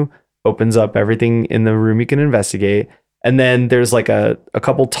menu, opens up everything in the room you can investigate. And then there's like a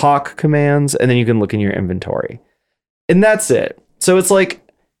couple talk commands, and then you can look in your inventory. And that's it. So it's like,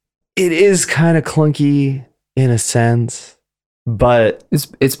 it is kind of clunky in a sense, but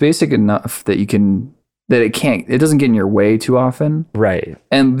it's basic enough that it doesn't get in your way too often. Right.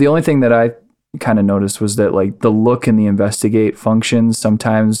 And the only thing that I kind of noticed was that like the look and the investigate functions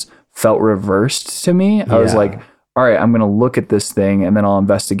sometimes felt reversed to me. I was like, all right, I'm going to look at this thing and then I'll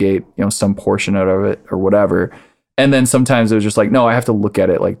investigate, some portion out of it or whatever. And then sometimes it was just like, no, I have to look at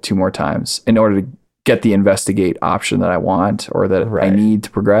it like 2 more times in order to get the investigate option that I want or that I need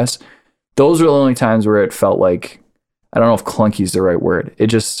to progress. Those were the only times where it felt like, I don't know if clunky is the right word.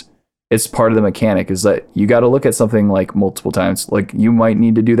 It's part of the mechanic is that you got to look at something like multiple times. Like you might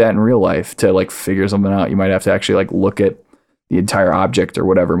need to do that in real life to like figure something out. You might have to actually like look at the entire object or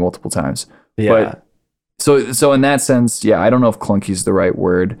whatever multiple times. Yeah. But so in that sense, I don't know if clunky is the right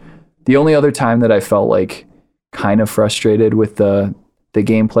word. The only other time that I felt like kind of frustrated with the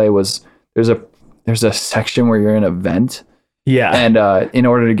gameplay was there's a section where you're in a vent. Yeah. And in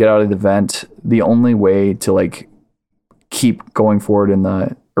order to get out of the vent, the only way to like keep going forward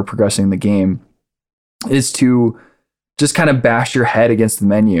or progressing the game is to just kind of bash your head against the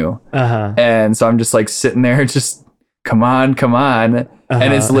menu. And so I'm just like sitting there, just come on. And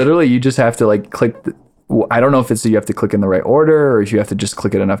it's literally, you just have to like click. I don't know if it's you have to click in the right order or if you have to just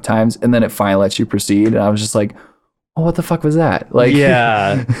click it enough times and then it finally lets you proceed. And I was just like, oh, what the fuck was that? Like,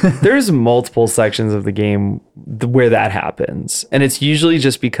 yeah, there's multiple sections of the game where that happens. And it's usually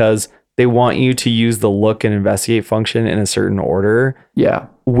just because they want you to use the look and investigate function in a certain order. Yeah.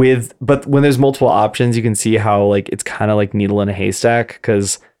 But when there's multiple options, you can see how like it's kind of like needle in a haystack,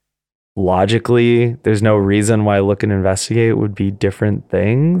 because logically there's no reason why look and investigate would be different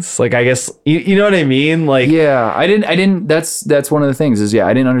things. Like, I guess you know what I mean? Like, yeah, I didn't that's one of the things is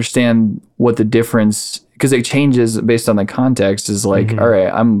I didn't understand what the difference, because it changes based on the context, is like, all right,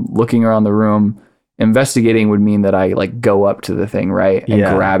 I'm looking around the room. Investigating would mean that I like go up to the thing, right? And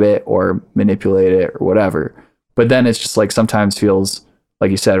grab it or manipulate it or whatever. But then it's just like sometimes feels, like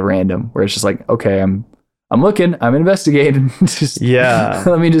you said, random, where it's just like, okay, I'm looking, I'm investigating.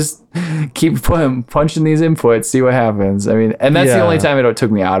 Let me just keep punching these inputs, see what happens. I mean, and that's the only time it took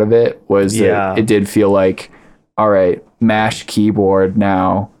me out of it, was that it did feel like, all right, mash keyboard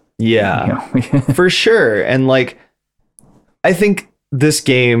now. Yeah, for sure. And like, I think this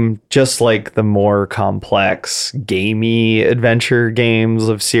game, just like the more complex gamey adventure games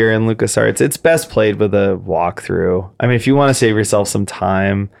of Sierra and LucasArts, it's best played with a walkthrough. I mean, if you want to save yourself some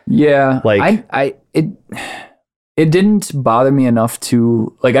time. Yeah. Like it didn't bother me enough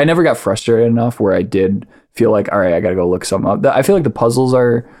to like, I never got frustrated enough where I did feel like, all right, I got to go look something up. I feel like the puzzles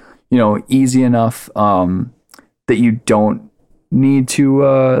are, easy enough that you don't need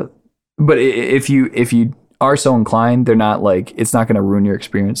to, but if you are so inclined, they're not like, it's not going to ruin your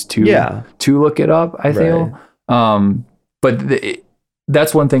experience to look it up, I feel. But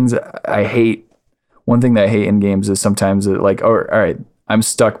that's one thing that I hate. One thing that I hate in games is sometimes like, all right, I'm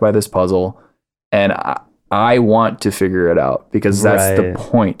stuck by this puzzle and I want to figure it out because that's the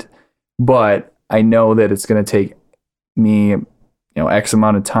point. But I know that it's going to take me, X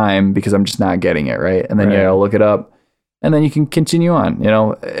amount of time because I'm just not getting it, right? And then you gotta look it up and then you can continue on.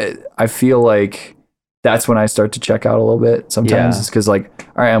 I feel like that's when I start to check out a little bit sometimes. It's because like,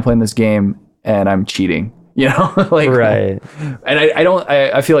 all right, I'm playing this game and I'm cheating, like, and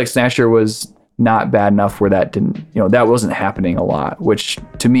I feel like Snatcher was not bad enough where that didn't, that wasn't happening a lot, which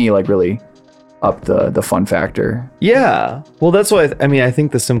to me like really upped the fun factor. Yeah. Well, that's why I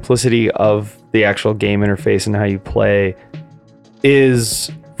think the simplicity of the actual game interface and how you play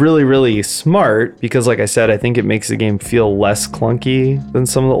is really, really smart because, like I said, I think it makes the game feel less clunky than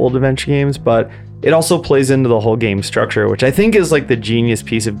some of the old adventure games, but it also plays into the whole game structure, which I think is like the genius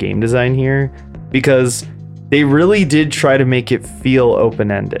piece of game design here, because they really did try to make it feel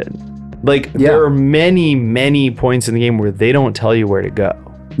open-ended. Like there are many, many points in the game where they don't tell you where to go.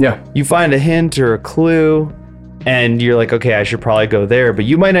 Yeah. You find a hint or a clue, and you're like, okay, I should probably go there, but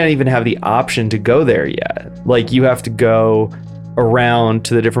you might not even have the option to go there yet. Like, you have to go around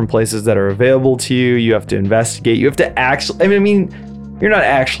to the different places that are available to you. You have to investigate. You have to actually, I mean, you're not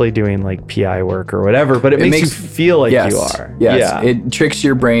actually doing like PI work or whatever, but it makes you feel like you are. Yes. Yeah. It tricks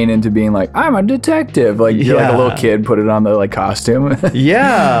your brain into being like, I'm a detective. Like, you're like a little kid, put it on the like costume.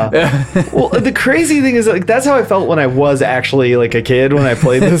 Yeah. Well, the crazy thing is, like, that's how I felt when I was actually like a kid when I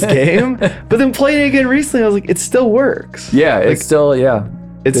played this game. But then playing it again recently, I was like, it still works. Yeah, like, it's still,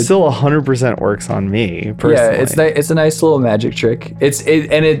 It still 100% works on me personally. Yeah, it's a nice little magic trick.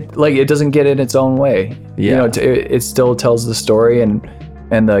 It doesn't get in its own way. Yeah. You know, it still tells the story, and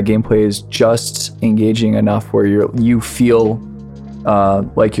the gameplay is just engaging enough where you feel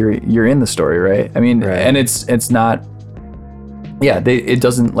like you're in the story, right? I mean, and it's not. Yeah, it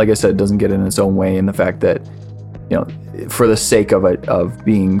doesn't, like I said, it doesn't get in its own way in the fact that, you know, for the sake of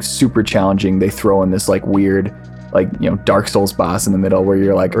being super challenging, they throw in this like weird, like, you know, Dark Souls boss in the middle where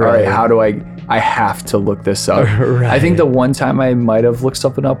you're like, all right, how do I have to look this up. I think the one time I might have looked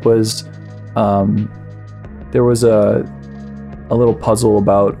something up was there was a little puzzle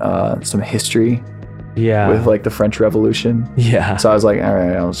about some history with like the French Revolution. Yeah. So I was like, all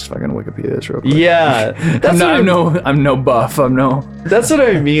right, I'll just fucking Wikipedia this real quick. Yeah. I'm no buff. That's what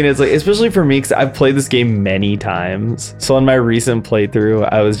I mean. It's like, especially for me, because I've played this game many times. So on my recent playthrough,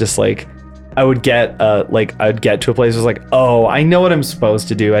 I was just like, I would get to a place where it's like, oh, I know what I'm supposed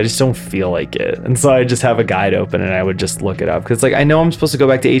to do. I just don't feel like it. And so I just have a guide open and I would just look it up. Because like, I know I'm supposed to go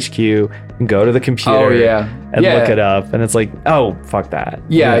back to HQ and go to the computer and look it up. And it's like, oh, fuck that.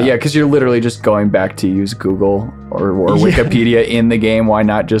 Yeah. Because you're literally just going back to use Google or Wikipedia in the game. Why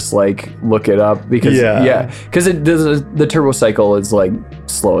not just like look it up? Because because the turbo cycle is like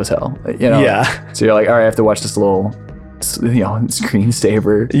slow as hell. You know? Yeah. So you're like, all right, I have to watch this little, you know,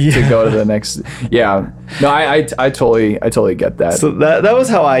 screensaver to go to the next. I totally get that. So that was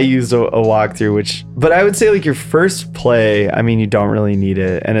how I used a walkthrough, but I would say like your first play, I mean, you don't really need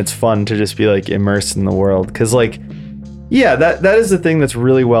it, and it's fun to just be like immersed in the world, because like, yeah, that is the thing that's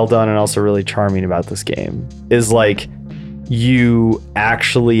really well done and also really charming about this game, is like you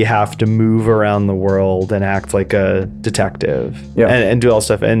actually have to move around the world and act like a detective and do all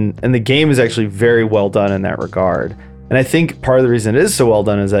stuff, and the game is actually very well done in that regard. And I think part of the reason it is so well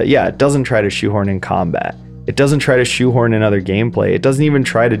done is that, it doesn't try to shoehorn in combat. It doesn't try to shoehorn in other gameplay. It doesn't even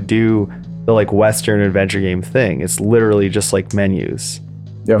try to do the like Western adventure game thing. It's literally just like menus.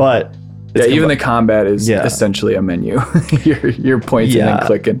 Yeah. But even the combat is essentially a menu. you're pointing and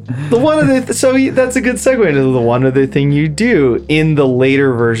clicking. So that's a good segue into the one other thing you do in the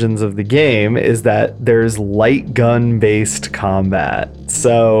later versions of the game is that there's light gun based combat.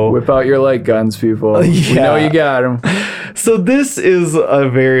 So whip out your light guns, people. We know you got them. So this is a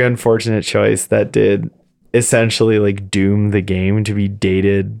very unfortunate choice that did essentially like doom the game to be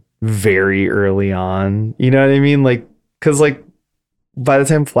dated very early on. You know what I mean? Like, because like, by the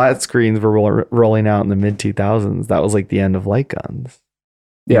time flat screens were rolling out in the mid 2000s, that was like the end of light guns.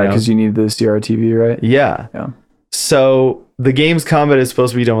 Yeah, because you need the CRTV, right? Yeah. So the game's combat is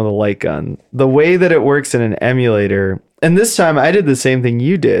supposed to be done with a light gun. The way that it works in an emulator, and this time I did the same thing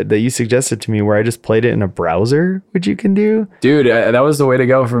you did that you suggested to me, where I just played it in a browser, which you can do. Dude, that was the way to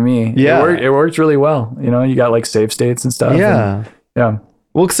go for me. Yeah. It worked really well. You know, you got like save states and stuff. Yeah. Yeah.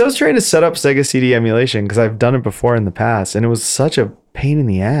 Well, because I was trying to set up Sega CD emulation because I've done it before in the past, and it was such a pain in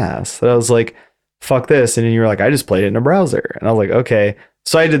the ass that I was like, fuck this. And then you were like, I just played it in a browser. And I was like, okay.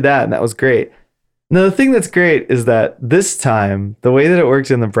 So I did that, and that was great. Now, the thing that's great is that this time, the way that it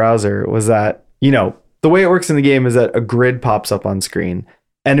worked in the browser was that, you know, the way it works in the game is that a grid pops up on screen.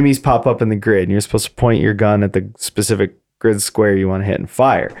 Enemies pop up in the grid, and you're supposed to point your gun at the specific grid square you want to hit and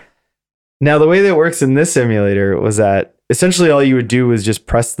fire. Now, the way that it works in this emulator was that essentially all you would do is just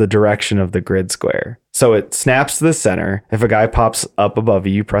press the direction of the grid square. So it snaps to the center. If a guy pops up above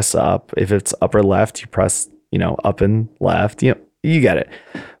you, you press up. If it's up or left, you press, you know, up and left. You know, you get it.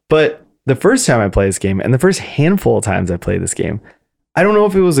 But the first time I played this game, and the first handful of times I played this game, I don't know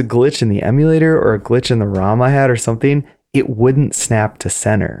if it was a glitch in the emulator or a glitch in the ROM I had or something, it wouldn't snap to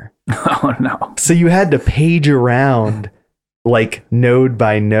center. Oh, no. So you had to page around like node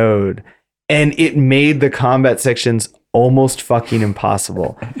by node, and it made the combat sections almost fucking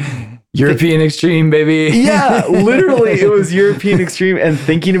impossible. European Extreme, baby. Yeah, literally, it was European Extreme. And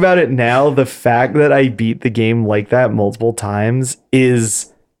thinking about it now, the fact that I beat the game like that multiple times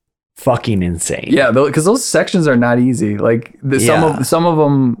is fucking insane. Yeah, because those sections are not easy. Like some of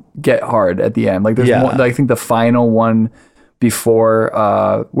them get hard at the end. Like there's one, I think the final one before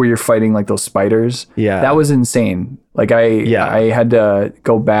where you're fighting like those spiders. Yeah. That was insane. Like I had to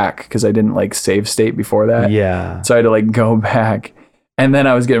go back because I didn't like save state before that. Yeah. So I had to like go back. And then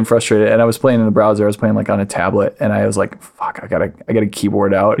I was getting frustrated and I was playing in the browser. I was playing like on a tablet and I was like, fuck, I gotta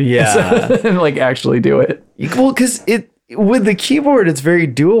keyboard out. Yeah. And like actually do it. Well, because with the keyboard, it's very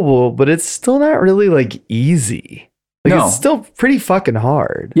doable, but it's still not really like easy. Like No. it's still pretty fucking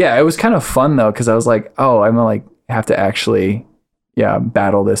hard. Yeah, it was kind of fun though, because I was like, oh, I'm gonna like have to actually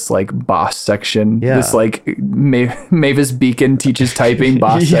battle this like boss section. Yeah. This like Mavis Beacon teaches typing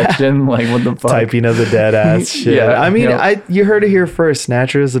boss Yeah. section. Like what the fuck? Typing of the dead ass shit. Yeah, I mean, you know. you heard it here first.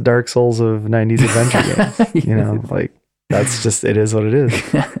 Snatcher is the Dark Souls of 90s adventure games. You know, like that's just, it is what it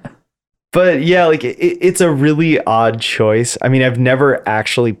is. But yeah, like it's a really odd choice. I mean, I've never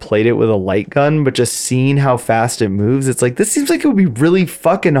actually played it with a light gun, but just seeing how fast it moves, it's like, this seems like it would be really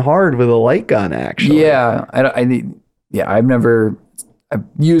fucking hard with a light gun, actually. Yeah, I've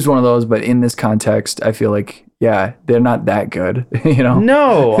used one of those, but in this context, I feel like, they're not that good, you know?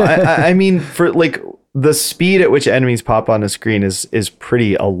 No, I mean, for like the speed at which enemies pop on the screen is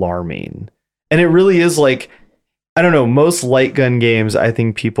pretty alarming. And it really is like, I don't know, most light gun games, I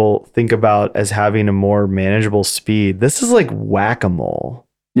think people think about as having a more manageable speed. This is like whack-a-mole.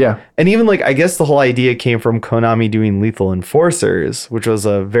 Yeah. And even like, I guess the whole idea came from Konami doing Lethal Enforcers, which was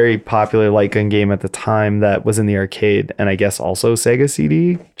a very popular light gun game at the time that was in the arcade. And I guess also Sega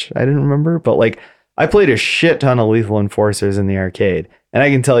CD, which I didn't remember. But like, I played a shit ton of Lethal Enforcers in the arcade. And I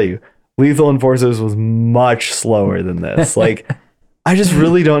can tell you, Lethal Enforcers was much slower than this. Like, I just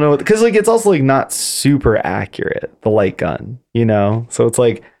really don't know. Because like, it's also like not super accurate, the light gun, you know? So it's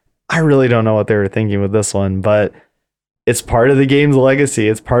like, I really don't know what they were thinking with this one. But it's part of the game's legacy.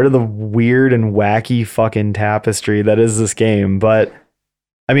 It's part of the weird and wacky fucking tapestry that is this game. But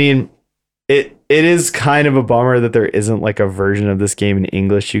I mean, it is kind of a bummer that there isn't like a version of this game in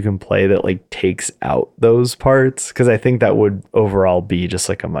English you can play that like takes out those parts, because I think that would overall be just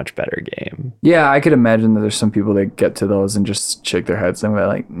like a much better game. Yeah, I could imagine that there's some people that get to those and just shake their heads and be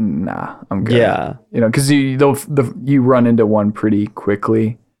like, nah, I'm good. Yeah. You know, because you run into one pretty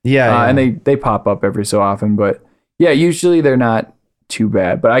quickly. Yeah. And they pop up every so often, but yeah, usually they're not too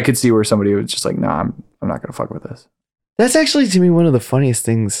bad. But I could see where somebody was just like, nah, I'm not gonna fuck with this. That's actually, to me, one of the funniest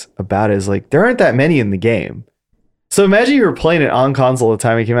things about it is like, there aren't that many in the game. So imagine you were playing it on console at the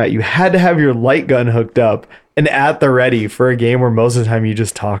time it came out. You had to have your light gun hooked up and at the ready for a game where most of the time you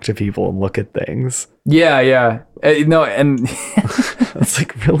just talk to people and look at things. Yeah. No, and that's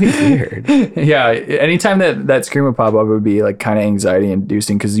like really weird. Yeah, anytime that screen would pop up, it would be like kind of anxiety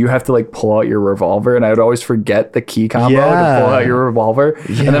inducing because you have to like pull out your revolver, and I would always forget the key combo to pull out your revolver,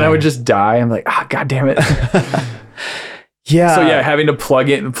 and then I would just die. I'm like, god damn it. Yeah. So yeah, having to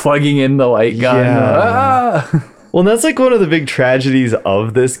plugging in the light gun. Yeah. Well, that's like one of the big tragedies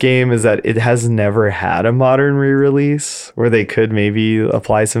of this game is that it has never had a modern re-release where they could maybe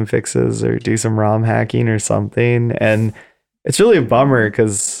apply some fixes or do some ROM hacking or something. And it's really a bummer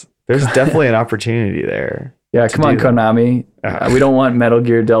because there's definitely an opportunity there. Yeah, come on, Konami. We don't want Metal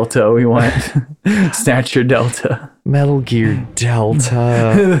Gear Delta. We want Snatcher Delta. Metal Gear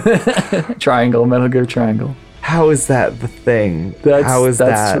Delta. Triangle, Metal Gear Triangle. How is that the thing? How is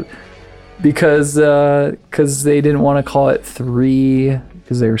that? Because they didn't want to call it 3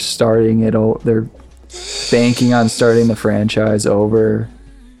 because they were starting it. They're banking on starting the franchise over.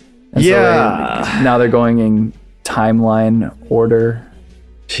 And so now they're going in timeline order.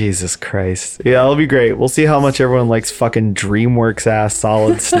 Jesus Christ. Yeah, it'll be great. We'll see how much everyone likes fucking DreamWorks ass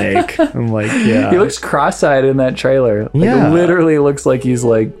Solid Snake. I'm like, yeah. He looks cross-eyed in that trailer. Like, it literally looks like he's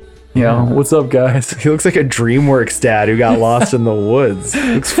like, you know, what's up, guys? He looks like a DreamWorks dad who got lost in the woods. He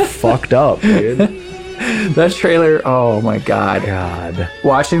looks fucked up, dude. That trailer, oh my God.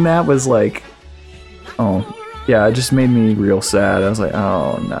 Watching that was like, it just made me real sad. I was like,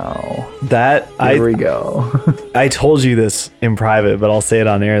 oh no. Here we go. I told you this in private, but I'll say it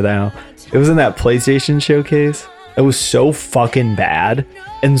on air now. It was in that PlayStation showcase. It was so fucking bad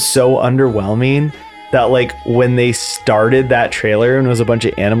and so underwhelming that like when they started that trailer and it was a bunch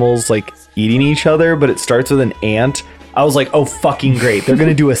of animals like eating each other, but it starts with an ant, I was like, oh fucking great. They're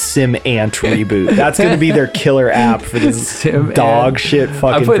gonna do a Sim Ant reboot. That's gonna be their killer app for this Sim dog Ant. shit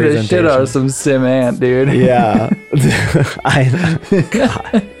fucking I put presentation. this shit out of some Sim Ant, dude. Yeah.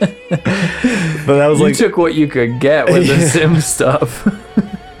 God. But that was you took what you could get with the Sim stuff.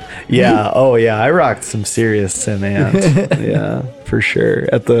 Yeah. Oh, yeah. I rocked some serious Sim Ant. Yeah, for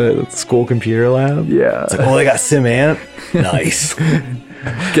sure. At the school computer lab. Yeah. It's like, they got Sim Ant. Nice.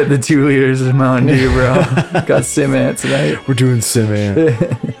 Get the 2 liters of Mountain Dew, bro. Got Sim Ant tonight. We're doing Sim Ant.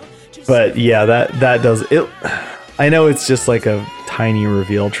 But yeah, that does it. I know it's just like a tiny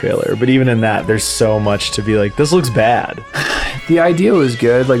reveal trailer, but even in that, there's so much to be like, this looks bad. The idea was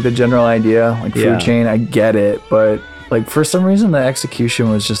good, like the general idea, like food chain, I get it, but like for some reason the execution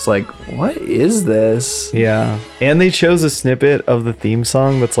was just like, what is this? Yeah. And they chose a snippet of the theme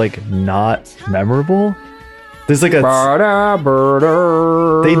song that's like not memorable. There's like a...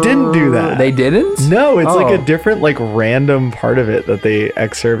 They didn't do that. They didn't? No, it's like a different like random part of it that they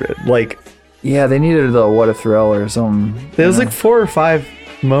excerpted. Like... Yeah, they needed the What a Thrill or something. There's like 4 or 5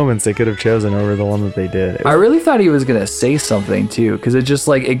 moments they could have chosen over the one that they did. I really thought he was gonna say something too, because it just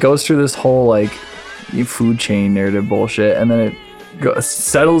like it goes through this whole like food chain narrative bullshit, and then it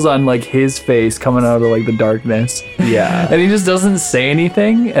settles on like his face coming out of like the darkness. Yeah, and he just doesn't say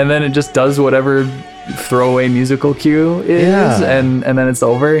anything, and then it just does whatever throwaway musical cue is, and then it's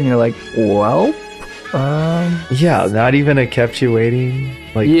over, and you're like, well. Yeah, not even a kept you waiting.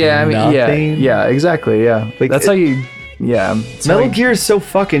 Like nothing. Yeah, exactly. Yeah, like that's how you. Yeah, Metal Gear is so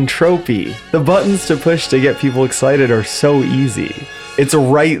fucking tropey. The buttons to push to get people excited are so easy. It's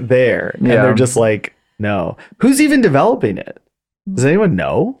right there, and they're just like, no. Who's even developing it? Does anyone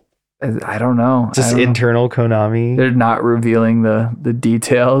know? I don't know. Just internal Konami. They're not revealing the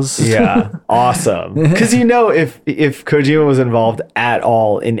details. Yeah, awesome. Because if Kojima was involved at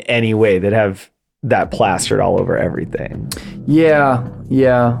all in any way, they'd have that plastered all over everything. Yeah.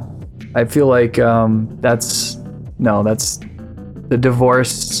 I feel like that's the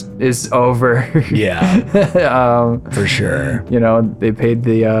divorce is over. Yeah. For sure. They paid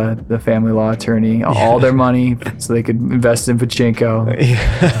the family law attorney all their money so they could invest in pachinko.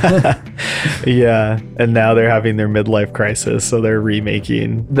 Yeah. And now they're having their midlife crisis, so they're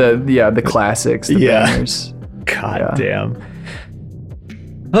remaking the classics, the bangers. God damn.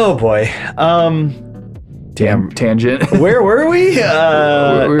 Oh boy. Damn tangent. Where were we? We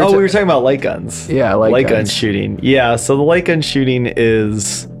were talking about light guns. Yeah, light gun shooting. Yeah, so the light gun shooting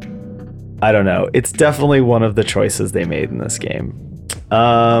is, I don't know. It's definitely one of the choices they made in this game.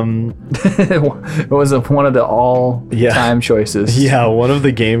 It was one of the all-time choices. Yeah, one of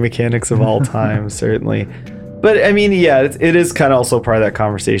the game mechanics of all time, certainly. But I mean, yeah, it is kind of also part of that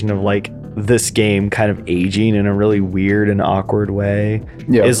conversation of like this game kind of aging in a really weird and awkward way.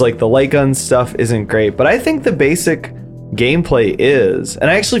 Is like the light gun stuff isn't great, but I think the basic gameplay is. And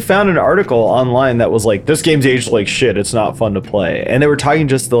I actually found an article online that was like, this game's aged like shit, it's not fun to play. And they were talking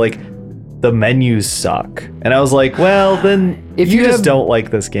just the menus suck. And I was like, well, then if you just don't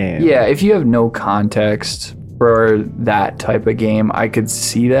like this game. Yeah, if you have no context for that type of game, I could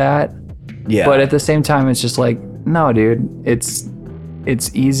see that. Yeah. But at the same time, it's just like, no, dude, it's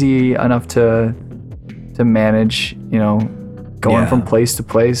easy enough to manage, going from place to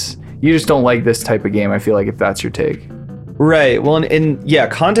place. You just don't like this type of game, I feel like, if that's your take. Right. Well, and yeah,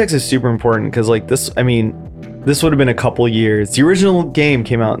 context is super important because like this would have been a couple years. The original game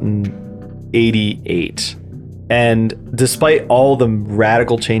came out in 88. And despite all the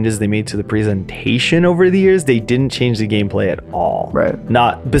radical changes they made to the presentation over the years, they didn't change the gameplay at all. Right.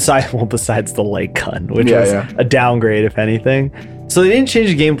 Not besides the light gun, which was a downgrade, if anything. So they didn't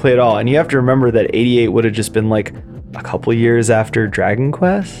change the gameplay at all. And you have to remember that 88 would have just been like a couple years after Dragon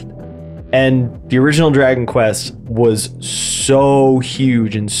Quest. And the original Dragon Quest was so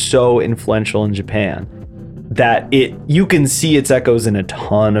huge and so influential in Japan that you can see its echoes in a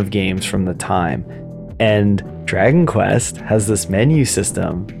ton of games from the time. And Dragon Quest has this menu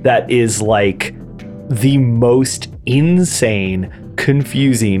system that is like the most insane,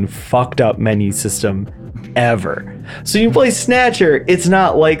 confusing, fucked up menu system ever. So you play Snatcher, it's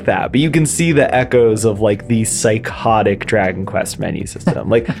not like that, but you can see the echoes of like the psychotic Dragon Quest menu system.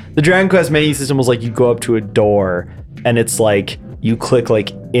 Like the Dragon Quest menu system was like you go up to a door and it's like you click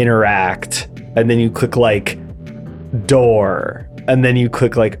like interact and then you click like door and then you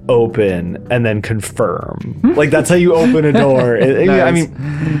click like open and then confirm. Like that's how you open a door. Nice. I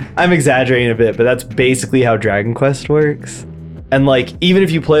mean, I'm exaggerating a bit, but that's basically how Dragon Quest works. And like even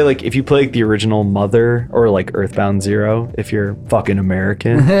if you play like the original Mother or like Earthbound Zero, if you're fucking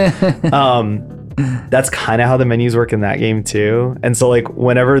American, that's kind of how the menus work in that game too. And so like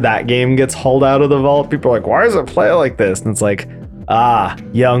whenever that game gets hauled out of the vault, people are like, why does it play like this? And it's like,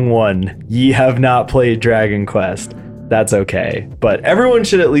 young one, ye have not played Dragon Quest. That's okay. But everyone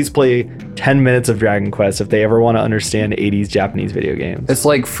should at least play 10 minutes of Dragon Quest if they ever want to understand 80s Japanese video games. It's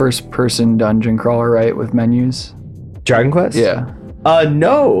like first-person dungeon crawler, right, with menus? Dragon Quest? Yeah.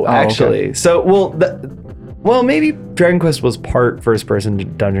 No, actually. Okay. So, well, maybe Dragon Quest was part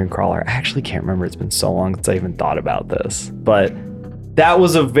first-person dungeon crawler. I actually can't remember. It's been so long since I even thought about this. But that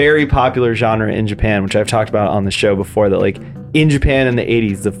was a very popular genre in Japan, which I've talked about on the show before, that like in Japan in the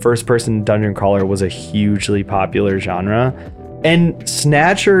 80s, the first-person dungeon crawler was a hugely popular genre. And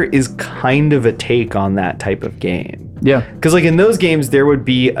Snatcher is kind of a take on that type of game. Yeah. Because like in those games, there would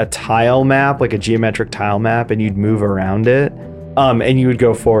be a tile map, like a geometric tile map, and you'd move around it. And you would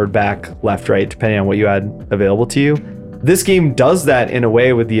go forward, back, left, right, depending on what you had available to you. This game does that in a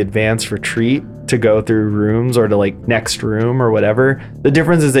way with the advanced retreat to go through rooms or to like next room or whatever. The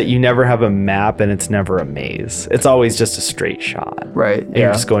difference is that you never have a map and it's never a maze. It's always just a straight shot. Right. And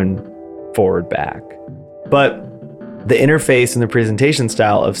you're just going forward, back. But the interface and the presentation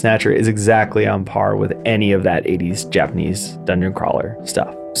style of Snatcher is exactly on par with any of that 80s Japanese dungeon crawler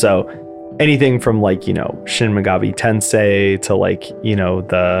stuff. So anything from like, you know, Shin Megami Tensei to like, you know,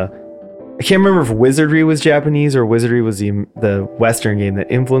 I can't remember if Wizardry was Japanese or Wizardry was the Western game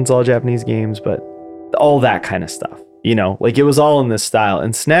that influenced all Japanese games, but all that kind of stuff, you know, like it was all in this style,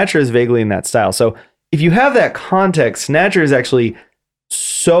 and Snatcher is vaguely in that style. So if you have that context, Snatcher is actually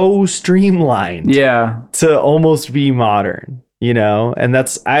so streamlined to almost be modern, you know, and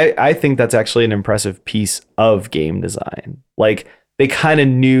I think that's actually an impressive piece of game design. Like they kind of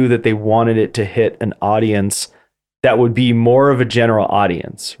knew that they wanted it to hit an audience that would be more of a general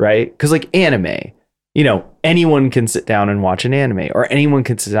audience, right? Because like anime, you know, anyone can sit down and watch an anime, or anyone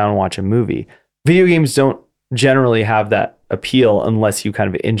can sit down and watch a movie. Video games don't generally have that appeal unless you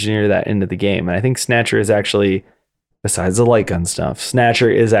kind of engineer that into the game. And I think Snatcher is actually, besides the light gun stuff, Snatcher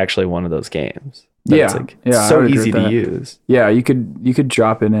is actually one of those games. So easy to use. Yeah, you could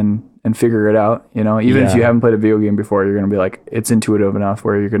drop it in and figure it out, you know, even if you haven't played a video game before, you're going to be like, it's intuitive enough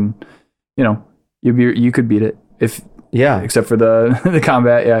where you can, you know, you could beat it. Except for the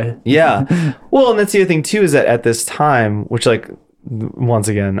combat. Well, and that's the other thing too, is that at this time, which like once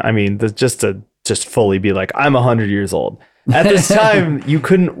again, I mean, just to fully be like, I'm 100 years old. At this time, you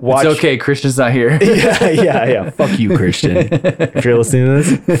couldn't watch. It's okay, Christian's not here. Yeah. Fuck you, Christian. If you're listening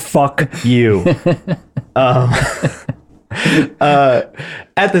to this, fuck you.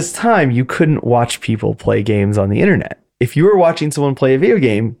 At this time, you couldn't watch people play games on the internet. If you were watching someone play a video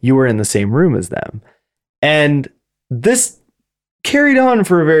game, you were in the same room as them. And this carried on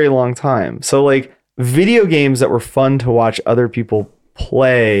for a very long time. So like video games that were fun to watch other people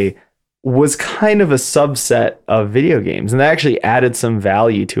play was kind of a subset of video games. And that actually added some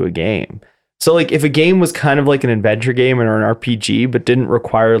value to a game. So like if a game was kind of like an adventure game or an RPG, but didn't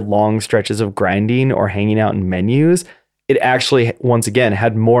require long stretches of grinding or hanging out in menus, it actually, once again,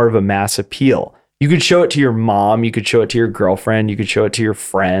 had more of a mass appeal. You could show it to your mom. You could show it to your girlfriend. You could show it to your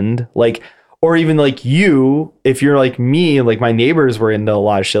friend. Like, or even like you, if you're like me, like my neighbors were into a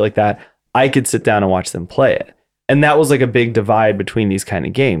lot of shit like that, I could sit down and watch them play it. And that was like a big divide between these kind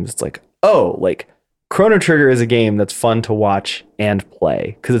of games. It's like, oh, like Chrono Trigger is a game that's fun to watch and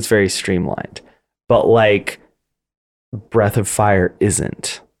play because it's very streamlined. But like Breath of Fire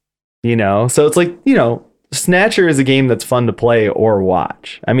isn't, you know? So it's like, you know, Snatcher is a game that's fun to play or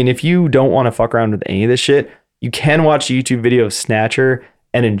watch. I mean, if you don't want to fuck around with any of this shit, you can watch a YouTube video of Snatcher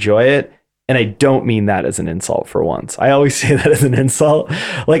and enjoy it. And I don't mean that as an insult for once. I always say that as an insult.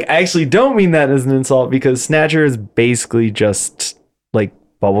 Like, I actually don't mean that as an insult because Snatcher is basically just like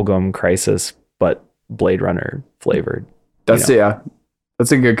Bubblegum Crisis, but Blade Runner flavored. That's a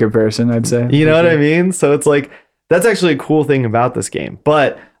good comparison, I'd say. You know what I mean? So it's like, that's actually a cool thing about this game.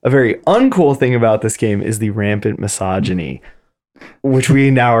 But a very uncool thing about this game is the rampant misogyny, which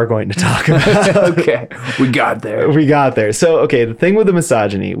we now are going to talk about. Okay, we got there. So, okay, the thing with the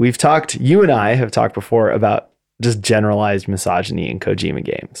misogyny, you and I have talked before about just generalized misogyny in Kojima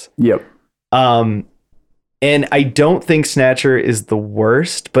games. Yep. And I don't think Snatcher is the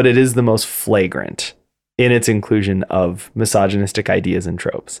worst, but it is the most flagrant in its inclusion of misogynistic ideas and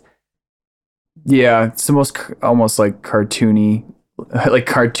tropes. Yeah, it's the most almost like cartoony, like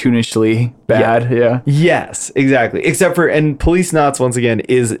cartoonishly bad. Yeah. Yes, exactly. Except for, and Police Knots once again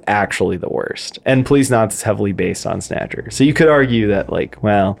is actually the worst. And Police Knots is heavily based on Snatcher. So you could argue that like,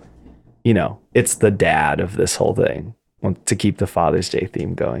 well, you know, it's the dad of this whole thing to keep the Father's Day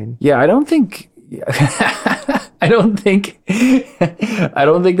theme going. Yeah, I don't think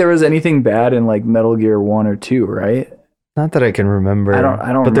there was anything bad in like Metal Gear 1 or 2, right? Not that I can remember.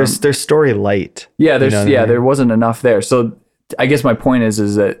 I don't. But there's story light. Yeah, there wasn't enough there. So I guess my point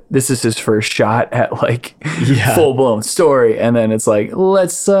is that this is his first shot at like full blown story, and then it's like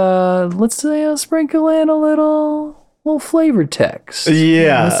let's sprinkle in a little flavor text.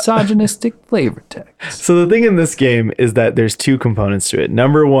 Yeah, misogynistic flavor text. So the thing in this game is that there's two components to it.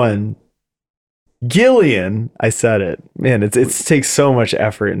 Number one, Gillian. I said it, man. It takes so much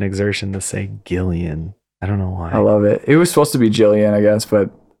effort and exertion to say Gillian. I don't know why. I love it. It was supposed to be Jillian, I guess,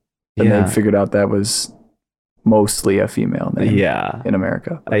 but then they figured out that was mostly a female name. Yeah. In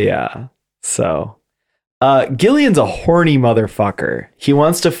America. Yeah. So, Gillian's a horny motherfucker. He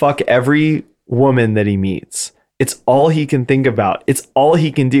wants to fuck every woman that he meets. It's all he can think about. It's all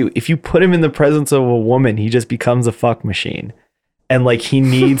he can do. If you put him in the presence of a woman, he just becomes a fuck machine. And like he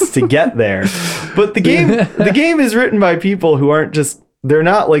needs to get there. But the game is written by people who aren't just, they're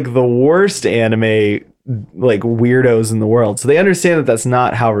not like the worst anime like weirdos in the world. So they understand that that's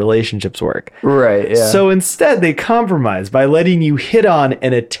not how relationships work. Right, yeah. So instead they compromise by letting you hit on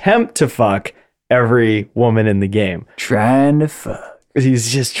and attempt to fuck every woman in the game. Trying to fuck.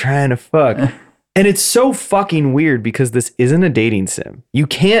 He's just trying to fuck. And it's so fucking weird because this isn't a dating sim. You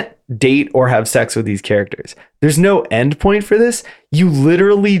can't date or have sex with these characters. There's no end point for this. You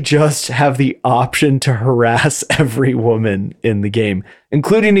literally just have the option to harass every woman in the game,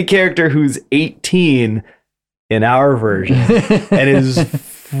 including a character who's 18 in our version and is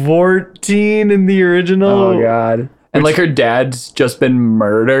 14 in the original. Oh, God. And like her dad's just been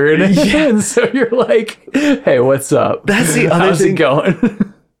murdered. Yeah. And so you're like, hey, what's up? That's the other How's thing. it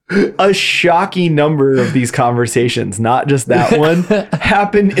going? A shocking number of these conversations, not just that one,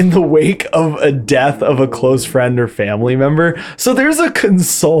 happen in the wake of a death of a close friend or family member. So there's a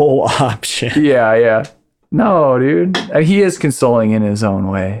console option. Yeah. No, dude. He is consoling in his own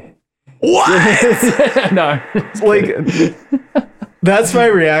way. What? No. Like, that's my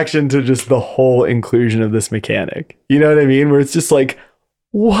reaction to just the whole inclusion of this mechanic. You know what I mean? Where it's just like,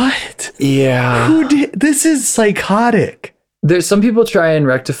 what? Yeah. Who did this? Is psychotic. There's some people try and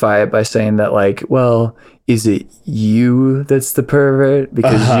rectify it by saying that, like, well, is it you that's the pervert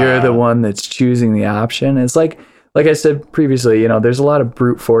because you're the one that's choosing the option? It's like I said previously, you know, there's a lot of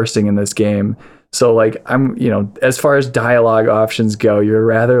brute forcing in this game. So like as far as dialogue options go, you're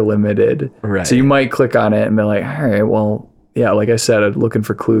rather limited. Right. So you might click on it and be like, all right, well, yeah, like I said, I'm looking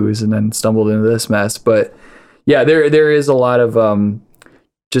for clues and then stumbled into this mess. But yeah, there is a lot of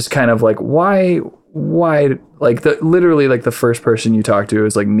just kind of like why like literally like the first person you talk to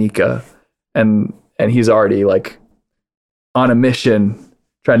is like Mika and he's already like on a mission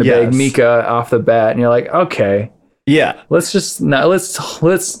trying to beg Mika off the bat, and you're like, okay, yeah, let's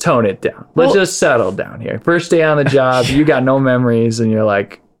tone it down. Let's just settle down here. First day on the job, you got no memories, and you're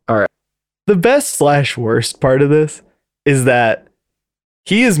like, all right. The best / worst part of this is that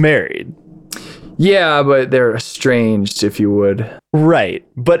he is married. Yeah, but they're estranged, if you would. Right.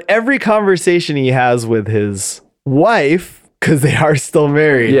 But every conversation he has with his wife, because they are still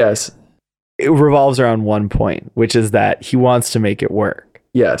married, yes, it revolves around one point, which is that he wants to make it work.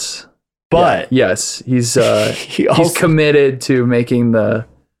 Yes. But yes, he's he's committed to making the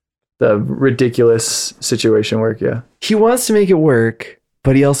ridiculous situation work, yeah. He wants to make it work,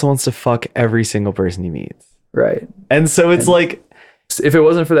 but he also wants to fuck every single person he meets. Right. And so it's like, if it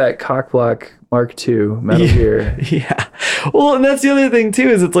wasn't for that cockblock Mark II Metal Gear. Yeah. Well, and that's the other thing too,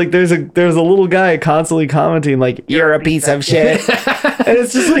 is it's like there's a little guy constantly commenting like, you're a piece of shit. And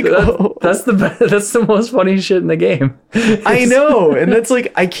it's just like, that's the most funny shit in the game. I know. And that's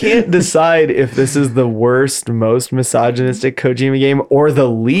like, I can't decide if this is the worst, most misogynistic Kojima game or the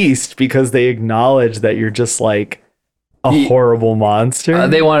least, because they acknowledge that you're just like a horrible monster.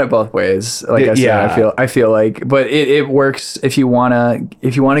 They want it both ways. Like I said, I feel like, but it works if you wanna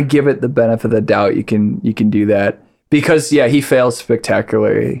give it the benefit of the doubt. You can do that because he fails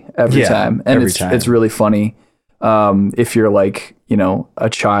spectacularly every time, and it's really funny. If you're like a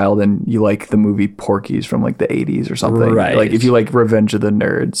child and you like the movie Porky's from like the 80s or something, right? Like if you like Revenge of the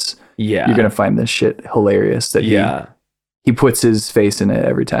Nerds, you're gonna find this shit hilarious. That he puts his face in it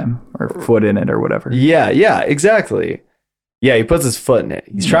every time, or foot in it, or whatever. Yeah, exactly. Yeah, he puts his foot in it.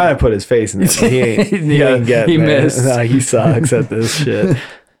 He's trying to put his face in it, but he ain't getting he missed. No, he sucks at this shit.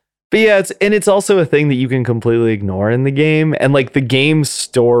 But yeah, it's also a thing that you can completely ignore in the game, and like the game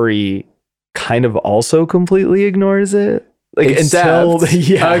story kind of also completely ignores it. Like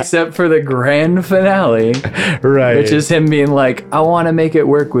except for the grand finale, right? Which is him being like, "I want to make it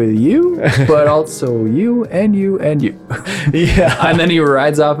work with you, but also you and you and you." Yeah, and then he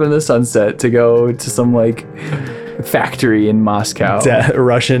rides off into the sunset to go to some like factory in Moscow,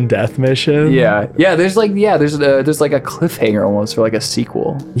 Russian death mission. Yeah. There's like a cliffhanger almost for like a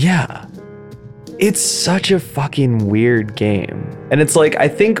sequel. Yeah, it's such a fucking weird game, and it's like I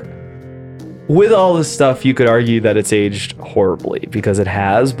think. With all this stuff, you could argue that it's aged horribly because it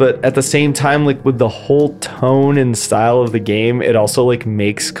has, but at the same time, like with the whole tone and style of the game, it also like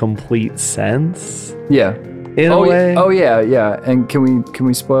makes complete sense. Yeah. In a way. Oh yeah. And can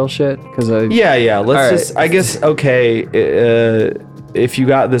we spoil shit? Yeah. Let's I guess, okay. If you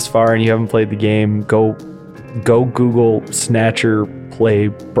got this far and you haven't played the game, go Google Snatcher play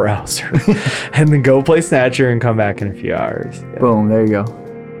browser and then go play Snatcher and come back in a few hours. Yeah. Boom, there you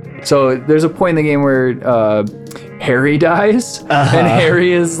go. So there's a point in the game where Harry dies, and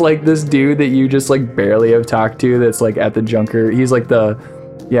Harry is like this dude that you just like barely have talked to that's like at the Junker. He's like the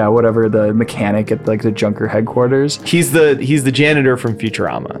mechanic at like the Junker headquarters. He's the janitor from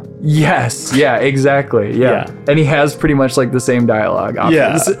Futurama. Yes, yeah, exactly. Yeah. And he has pretty much like the same dialogue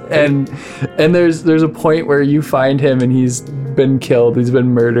options. Yeah. And there's a point where you find him and he's been killed. He's been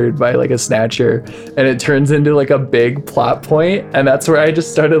murdered by like a Snatcher, and it turns into like a big plot point, and that's where I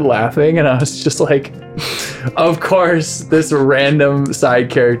just started laughing, and I was just like, of course this random side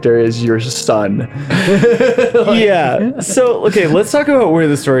character is your son. Yeah. So okay, let's talk about where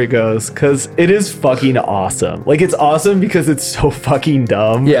the story goes, because it is fucking awesome. Like, it's awesome because it's so fucking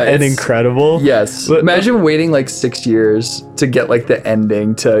dumb and incredible. Yes. But imagine waiting like 6 years to get like the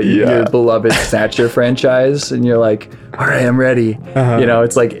ending to your beloved Snatcher franchise, and you're like, all right, I'm ready. You know,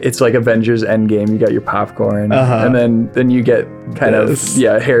 it's like Avengers Endgame. You got your popcorn, and then you get kind of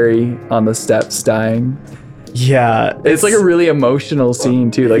Harry on the steps dying. Yeah, it's like a really emotional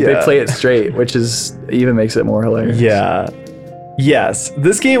scene too. Like they play it straight, which is even makes it more hilarious. Yeah. Yes.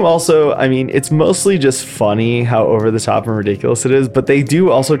 This game also, I mean, it's mostly just funny how over the top and ridiculous it is, but they do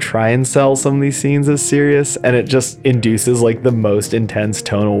also try and sell some of these scenes as serious, and it just induces like the most intense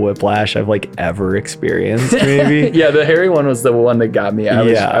tonal whiplash I've like ever experienced, maybe. Yeah, the Harry one was the one that got me.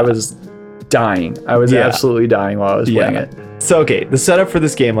 I was dying. I was absolutely dying while I was playing it. So, okay, the setup for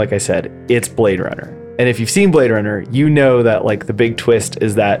this game, like I said, it's Blade Runner. And if you've seen Blade Runner, you know that like the big twist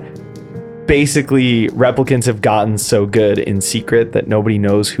is that basically replicants have gotten so good in secret that nobody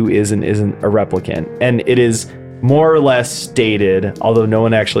knows who is and isn't a replicant. And it is more or less stated, although no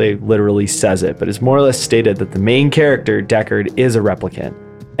one actually literally says it, but it's more or less stated that the main character, Deckard, is a replicant.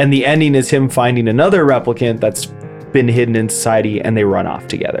 And the ending is him finding another replicant that's been hidden in society, and they run off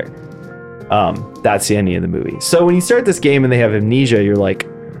together. That's the ending of the movie. So when you start this game and they have amnesia, you're like,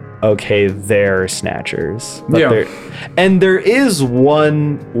 okay, they're Snatchers. But and there is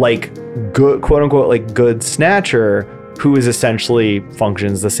one like good, quote unquote, like good Snatcher who is essentially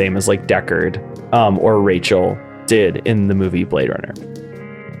functions the same as like Deckard or Rachel did in the movie Blade Runner.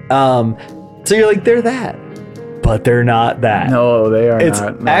 So you're like, they're that, but they're not that. No, they are it's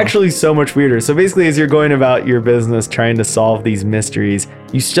not. It's actually so much weirder. So basically, as you're going about your business trying to solve these mysteries,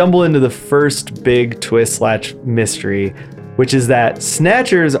 you stumble into the first big twist / mystery, which is that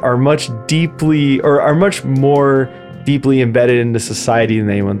Snatchers are much more deeply embedded into society than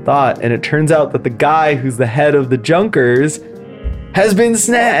anyone thought. And it turns out that the guy who's the head of the Junkers has been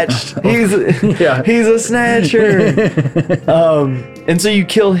snatched. He's a Snatcher. And so you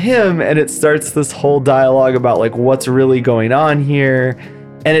kill him, and it starts this whole dialogue about like what's really going on here.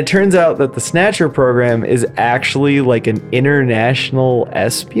 And it turns out that the Snatcher program is actually like an international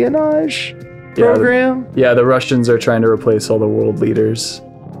espionage program. Yeah, the Russians are trying to replace all the world leaders.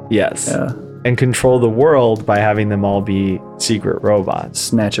 Yes. Yeah. And control the world by having them all be secret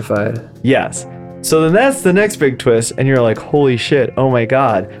robots. Snatchified. Yes. So then that's the next big twist, and you're like, holy shit, oh my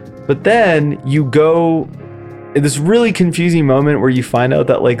god. But then you go in this really confusing moment where you find out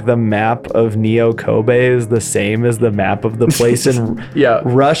that like the map of Neo Kobe is the same as the map of the place in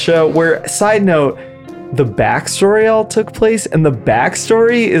Russia, where, side note, the backstory all took place, and the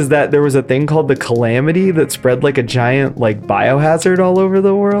backstory is that there was a thing called the Calamity that spread like a giant like biohazard all over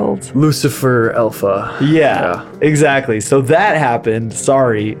the world. Lucifer Alpha. Yeah, exactly. So that happened.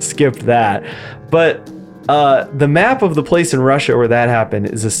 Sorry, skipped that. But the map of the place in Russia where that happened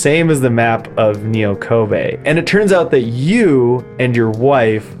is the same as the map of Neo Kobe. And it turns out that you and your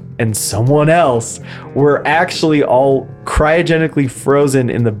wife and someone else were actually all cryogenically frozen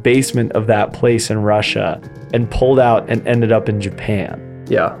in the basement of that place in Russia and pulled out and ended up in Japan.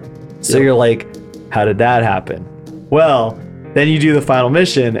 Yeah. So you're like, how did that happen? Well, then you do the final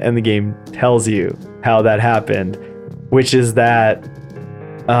mission and the game tells you how that happened, which is that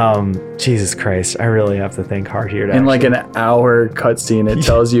Jesus Christ, I really have to think hard here. In like an hour cutscene, it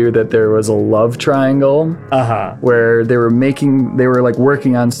tells you that there was a love triangle where they were like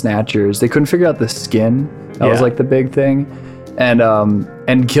working on Snatchers. They couldn't figure out the skin. That was like the big thing.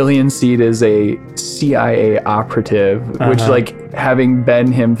 And Killian Seed is a CIA operative, which like having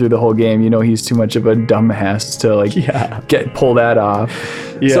been him through the whole game, you know, he's too much of a dumbass to like pull that off.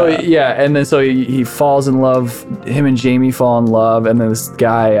 Yeah. So and then so he falls in love. Him and Jamie fall in love, and then this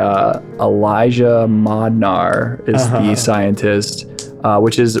guy Elijah Modnar is the scientist,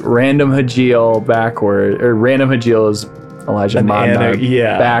 which is Random Hajil backward, or Random Hajil is Elijah Modnar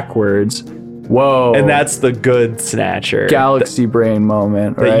backwards. Whoa. And that's the good Snatcher. Galaxy brain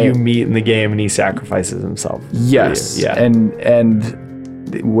moment, right? That you meet in the game and he sacrifices himself. Yes. Yeah. And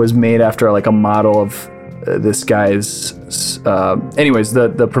it was made after like a model of this guy's anyways,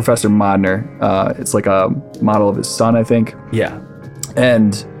 the Professor Modner. It's like a model of his son, I think. Yeah.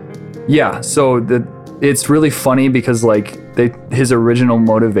 And yeah, so it's really funny because like his original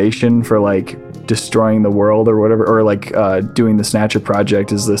motivation for like destroying the world or whatever, or like doing the Snatcher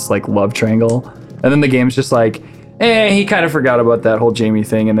project is this like love triangle, and then the game's just like, he kind of forgot about that whole Jamie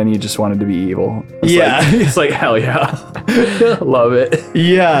thing, and then he just wanted to be evil. It's like hell yeah. Love it.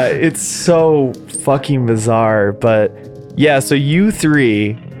 Yeah, it's so fucking bizarre. But yeah, so you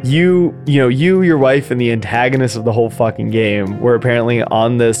three, your wife, and the antagonist of the whole fucking game were apparently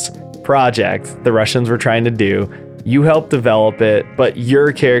on this project the Russians were trying to do. You helped develop it, but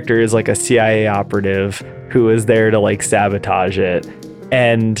your character is like a CIA operative who is there to like sabotage it.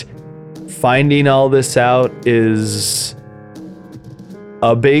 And finding all this out is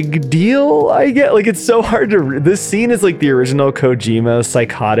a big deal, I get. Like, it's so hard to this scene is like the original Kojima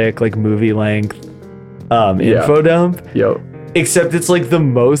psychotic like movie length info dump. Yep. Except it's like the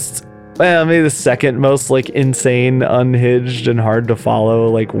most, maybe the second most like insane, unhinged, and hard to follow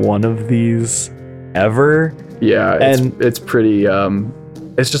like one of these ever. Yeah, it's pretty.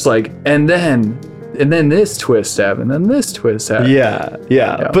 It's just like, and then this twist happened, and then this twist happened.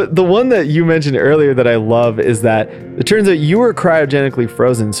 Yeah. But the one that you mentioned earlier that I love is that it turns out you were cryogenically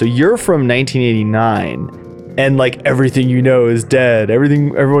frozen, so you're from 1989, and like everything you know is dead.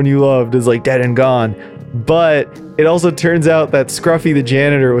 Everyone you loved is like dead and gone. But it also turns out that Scruffy the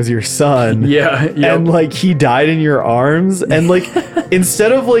janitor was your son. Yeah. Yep. And like he died in your arms. And like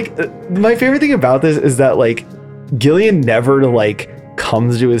instead of like, my favorite thing about this is that like Gillian never like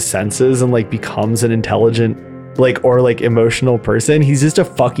comes to his senses and like becomes an intelligent like or like emotional person. He's just a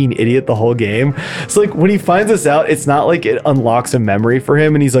fucking idiot the whole game. So like when he finds this out, it's not like it unlocks a memory for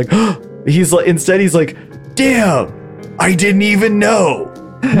him and he's like, instead he's like, damn, I didn't even know.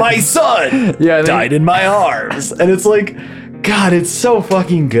 My son died in my arms. And it's like, God, it's so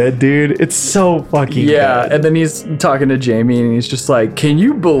fucking good, dude. It's so fucking good. And then he's talking to Jamie and he's just like, can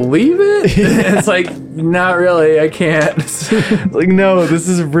you believe it? And it's like, not really, I can't. Like, no, this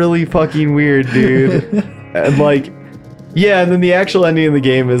is really fucking weird, dude. And like, yeah, and then the actual ending of the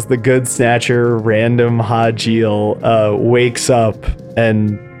game is the good Snatcher, random Hajil, wakes up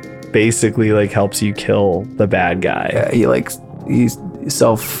and basically like helps you kill the bad guy. Yeah, he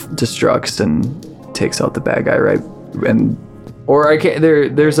self-destructs and takes out the bad guy, right? And or I can't.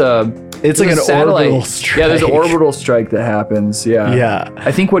 There's it's like an satellite. Orbital strike. Yeah, there's an orbital strike that happens. Yeah.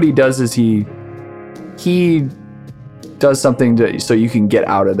 I think what he does is he does something so you can get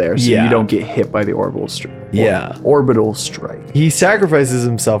out of there, so you don't get hit by the orbital strike. Orbital strike. He sacrifices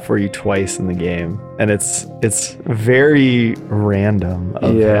himself for you twice in the game, and it's very random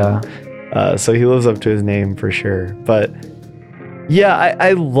of him. So he lives up to his name for sure, but. Yeah,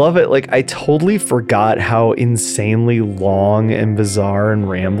 I love it. Like, I totally forgot how insanely long and bizarre and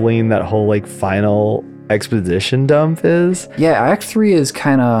rambling that whole, like, final exposition dump is. Yeah, Act 3 is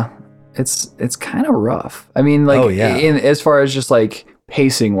kind of... It's kind of rough. I mean, like, as far as just, like,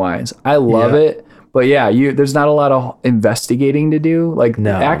 pacing-wise, I love it. But, yeah, there's not a lot of investigating to do. Like,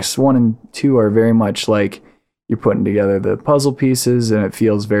 Acts 1 and 2 are very much, like, you're putting together the puzzle pieces, and it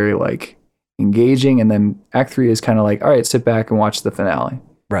feels very, like... engaging, and then Act 3 is kind of like, all right, sit back and watch the finale.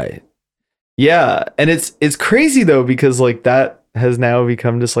 Right. Yeah, and it's crazy though because like that has now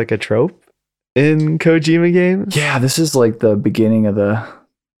become just like a trope in Kojima games. Yeah, this is like the beginning of the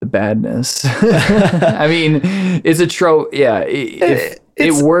badness. I mean, it's a trope. Yeah, it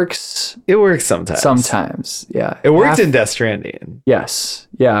works. It works sometimes. Sometimes, yeah. It worked in Death Stranding. Yes.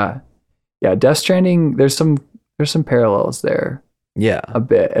 Yeah. Death Stranding. There's some parallels there. Yeah, a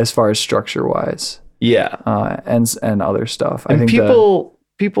bit as far as structure wise. Yeah, and other stuff. And I think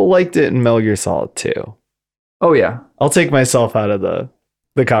people liked it in Metal Gear Solid 2. Oh yeah, I'll take myself out of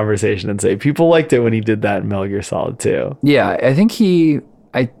the conversation and say people liked it when he did that in Metal Gear Solid 2. Yeah, I think he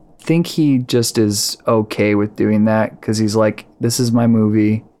just is okay with doing that because he's like, this is my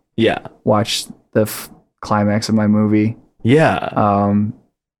movie. Yeah, watch the climax of my movie. Yeah.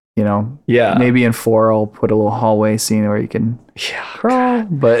 Maybe in 4 I'll put a little hallway scene where you can crawl,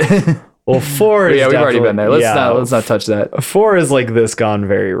 but well, 4 is we've already been there. Let's not touch that. 4 is like this gone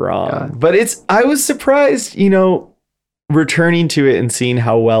very wrong. But I was surprised, returning to it and seeing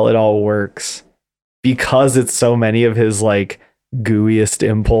how well it all works because it's so many of his like gooeyest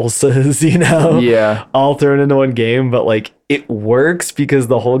impulses, all thrown into one game, but like it works because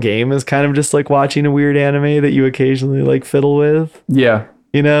the whole game is kind of just like watching a weird anime that you occasionally like fiddle with.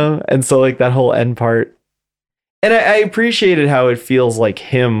 you know? And so like that whole end part. And I appreciated how it feels like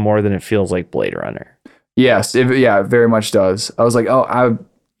him more than it feels like Blade Runner. Yes, it very much does. I was like, how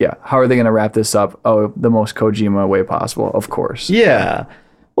are they going to wrap this up? Oh, the most Kojima way possible, of course. Yeah.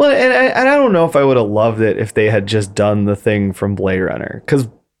 Well, and I don't know if I would have loved it if they had just done the thing from Blade Runner, because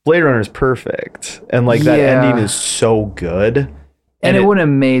Blade Runner is perfect, and like that ending is so good, and it wouldn't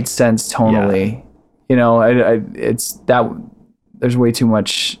have made sense tonally. Yeah. You know, it's that there's way too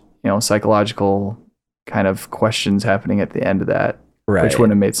much, you know, psychological kind of questions happening at the end of that, which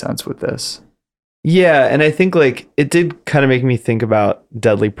wouldn't have made sense with this. Yeah, and I think like it did kind of make me think about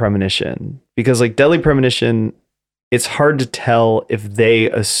Deadly Premonition, because like Deadly Premonition, it's hard to tell if they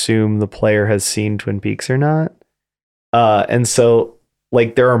assume the player has seen Twin Peaks or not. And so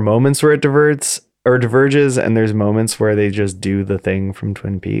like there are moments where it diverges, and there's moments where they just do the thing from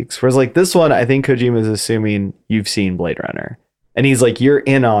Twin Peaks. Whereas like this one, I think Kojima is assuming you've seen Blade Runner. And he's like, you're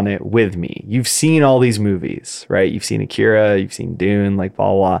in on it with me. You've seen all these movies, right? You've seen Akira, you've seen Dune, like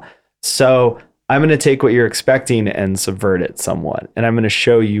blah, blah, blah. So I'm going to take what you're expecting and subvert it somewhat. And I'm going to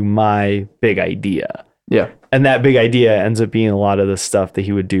show you my big idea. Yeah. And that big idea ends up being a lot of the stuff that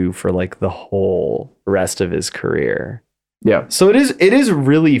he would do for like the whole rest of his career. Yeah. So it is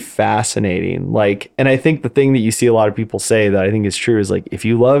really fascinating. Like, and I think the thing that you see a lot of people say that I think is true is like, if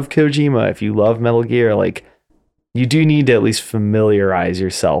you love Kojima, if you love Metal Gear, like you do need to at least familiarize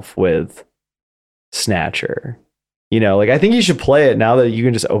yourself with Snatcher. You know, like I think you should play it now that you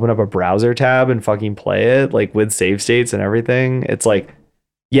can just open up a browser tab and fucking play it, like with save states and everything. It's like,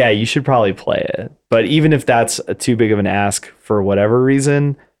 yeah, you should probably play it. But even if that's too big of an ask for whatever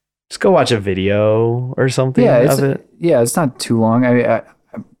reason, just go watch a video or something of it. Yeah, it's not too long. I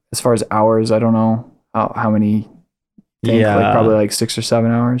as far as hours, I don't know how many. Like probably like 6 or 7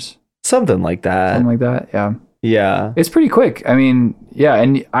 hours. Something like that. Yeah. Yeah. It's pretty quick. I mean, yeah,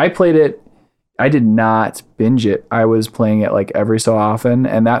 and I played it. I did not binge it. I was playing it like every so often,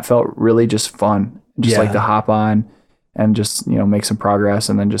 and that felt really just fun. Just like to hop on and just, you know, make some progress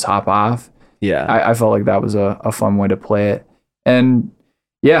and then just hop off. Yeah. I felt like that was a fun way to play it. And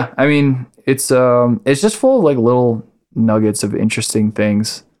yeah, I mean, it's just full of like little nuggets of interesting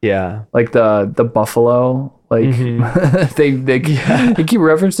things. Yeah. Like the buffalo, like they keep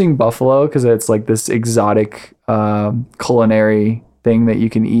referencing buffalo because it's like this exotic culinary thing that you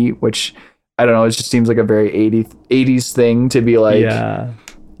can eat, which I don't know, it just seems like a very 80s thing to be like,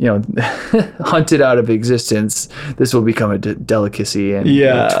 you know, hunted out of existence. This will become a delicacy in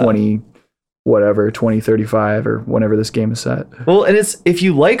 2035 or whenever this game is set. Well, and it's, if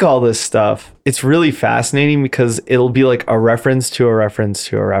you like all this stuff, it's really fascinating because it'll be like a reference to a reference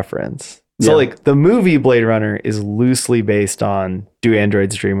to a reference. So like the movie Blade Runner is loosely based on Do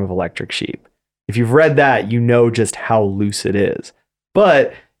Androids Dream of Electric Sheep? If you've read that, you know just how loose it is.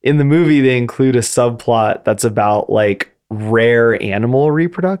 But in the movie, they include a subplot that's about like rare animal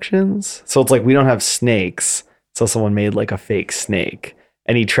reproductions. So it's like, we don't have snakes. So someone made like a fake snake.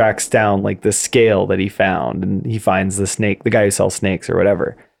 And he tracks down like the scale that he found, and he finds the snake, the guy who sells snakes or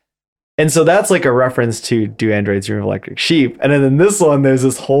whatever. And so that's like a reference to Do Androids Dream of Electric Sheep? And then in this one, there's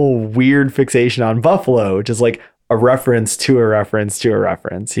this whole weird fixation on buffalo, which is like a reference to a reference to a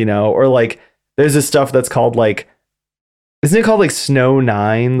reference, you know? Or like there's this stuff that's called like, isn't it called like Snow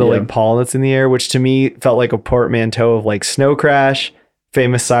 9, the like pollen that's in the air, which to me felt like a portmanteau of like Snow Crash,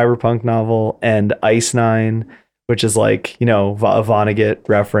 famous cyberpunk novel, and Ice 9, which is like, you know, a Vonnegut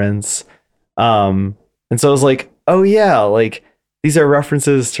reference. And so I was like, oh yeah, like these are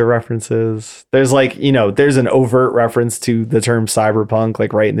references to references. There's like, you know, there's an overt reference to the term cyberpunk,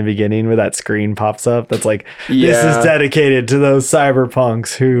 like right in the beginning where that screen pops up. That's like, this is dedicated to those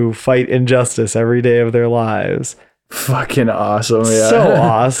cyberpunks who fight injustice every day of their lives. Fucking awesome. Yeah. So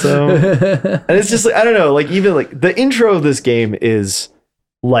awesome. And it's just like, I don't know, like even like the intro of this game is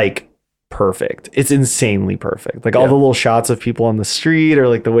like perfect. It's insanely perfect. Like all the little shots of people on the street, or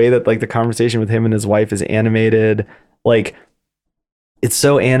like the way that like the conversation with him and his wife is animated. Like it's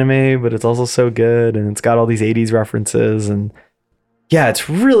so anime, but it's also so good. And it's got all these 80s references. And yeah, it's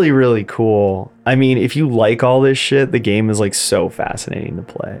really, really cool. I mean, if you like all this shit, the game is like so fascinating to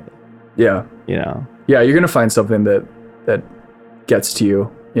play. Yeah. You know? Yeah, you're going to find something that gets to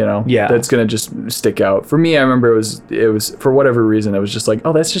you, you know? Yeah. That's going to just stick out. For me, I remember it was for whatever reason, it was just like,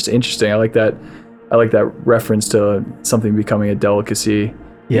 oh, that's just interesting. I like that reference to something becoming a delicacy,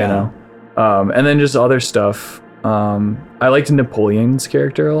 you know? And then just other stuff. I liked Napoleon's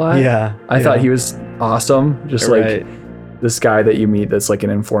character a lot. Yeah. I thought he was awesome. Just like this guy that you meet that's like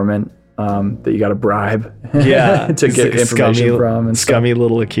an informant that you got to bribe to get like information from. And scummy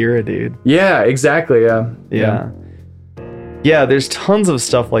little Akira dude. Yeah, exactly. Yeah. Yeah, there's tons of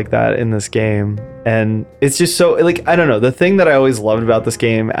stuff like that in this game. And it's just so, like, I don't know. The thing that I always loved about this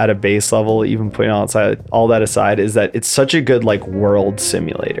game at a base level, even putting all that aside, is that it's such a good, like, world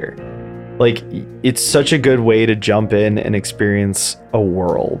simulator. Like, it's such a good way to jump in and experience a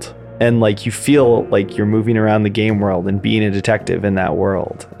world. And, like, you feel like you're moving around the game world and being a detective in that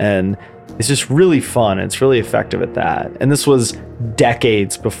world. And it's just really fun. It's really effective at that. And this was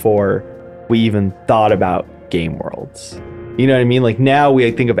decades before we even thought about game worlds. You know what I mean? Like, now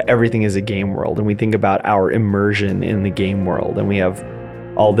we think of everything as a game world, and we think about our immersion in the game world, and we have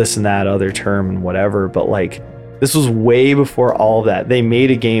all this and that other term and whatever. But, like, this was way before all of that. They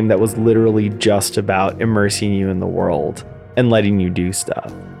made a game that was literally just about immersing you in the world and letting you do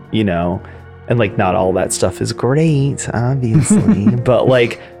stuff, you know? And, like, not all that stuff is great, obviously, but,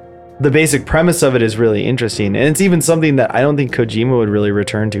 like, the basic premise of it is really interesting. And it's even something that I don't think Kojima would really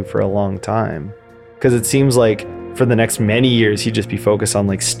return to for a long time, because it seems like for the next many years he'd just be focused on,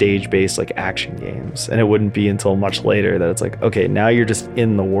 like, stage-based, like, action games, and it wouldn't be until much later that it's like, okay, now you're just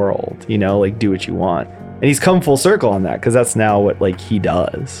in the world, you know, like, do what you want. And he's come full circle on that, because that's now what, like, he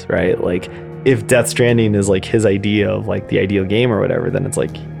does, right? Like, if Death Stranding is, like, his idea of, like, the ideal game or whatever, then it's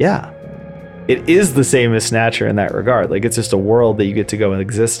like, yeah, it is the same as Snatcher in that regard. Like, it's just a world that you get to go and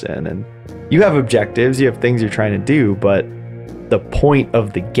exist in, and you have objectives, you have things you're trying to do, but the point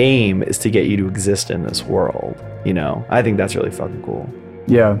of the game is to get you to exist in this world, you know? I think that's really fucking cool.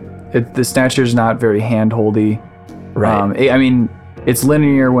 Yeah, the Snatcher's not very hand-holdy. Right. I mean, it's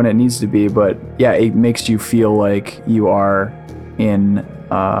linear when it needs to be, but yeah, it makes you feel like you are in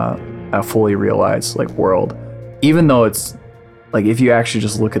a fully realized, like, world. Even though it's, like, if you actually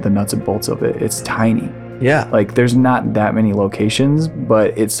just look at the nuts and bolts of it, it's tiny. Yeah. Like, there's not that many locations,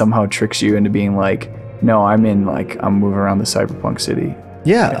 but it somehow tricks you into being like, no, I'm moving around the cyberpunk city.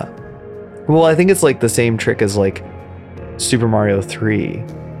 Yeah. Well, I think it's, like, the same trick as, like, Super Mario 3,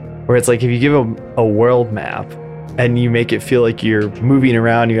 where it's like, if you give a world map and you make it feel like you're moving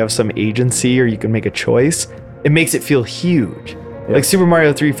around, you have some agency, or you can make a choice, it makes it feel huge. Yeah. Like, Super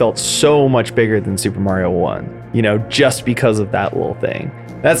Mario 3 felt so much bigger than Super Mario 1, you know, just because of that little thing.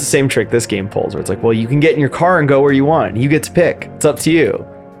 That's the same trick this game pulls, where it's like, well, you can get in your car and go where you want. You get to pick. It's up to you.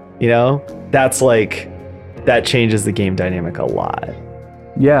 You know? That's, like, that changes the game dynamic a lot.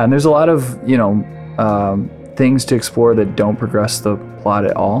 Yeah, and there's a lot of, you know, things to explore that don't progress the plot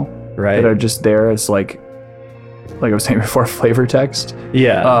at all. Right. That are just there as, like I was saying before, flavor text.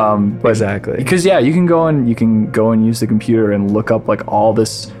 Yeah. But exactly. Because, yeah, you can go and use the computer and look up, like, all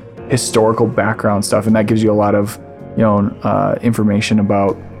this historical background stuff, and that gives you a lot of, you know, information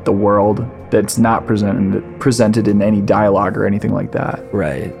about the world that's not presented in any dialogue or anything like that.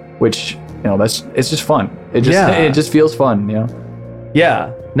 Right. Which, you know, it's just fun. It just feels fun, you know.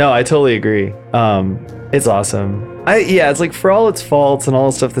 Yeah. No, I totally agree. It's awesome. It's like, for all its faults and all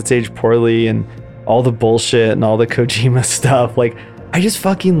the stuff that's aged poorly and all the bullshit and all the Kojima stuff, like, I just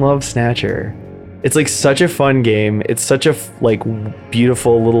fucking love Snatcher. It's, like, such a fun game. It's such a, like,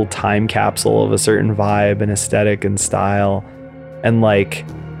 beautiful little time capsule of a certain vibe and aesthetic and style. And, like,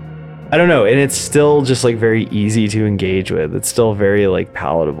 I don't know. And it's still just, like, very easy to engage with. It's still very, like,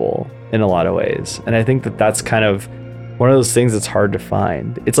 palatable in a lot of ways. And I think that that's kind of one of those things that's hard to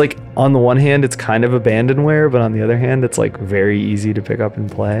find. It's like, on the one hand, it's kind of abandonware, but on the other hand, it's, like, very easy to pick up and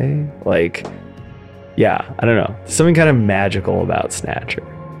play. Like, yeah, I don't know. There's something kind of magical about Snatcher,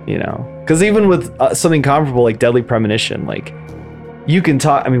 you know? Because even with something comparable like Deadly Premonition, like, you can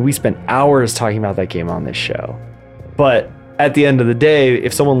talk, I mean, we spent hours talking about that game on this show, but at the end of the day,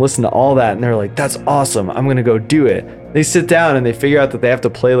 if someone listened to all that and they're like, that's awesome, I'm gonna go do it, they sit down and they figure out that they have to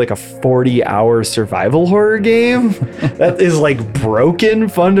play, like, a 40-hour survival horror game that is, like, broken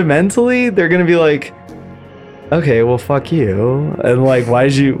fundamentally, they're gonna be like, okay, well, fuck you. And, like, why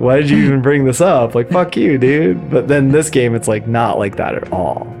did you even bring this up? Like, fuck you, dude. But then this game, it's, like, not like that at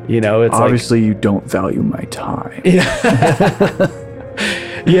all. You know, it's obviously, like, you don't value my time. Yeah.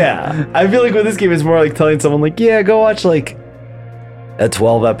 Yeah. I feel like with this game, it's more like telling someone, like, yeah, go watch, like, a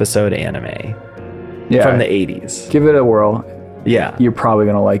 12-episode anime from the 80s. Give it a whirl. Yeah. You're probably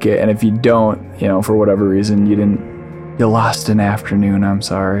going to like it. And if you don't, you know, for whatever reason, you lost an afternoon, I'm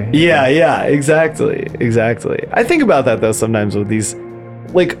sorry. Yeah, exactly. I think about that, though, sometimes with these,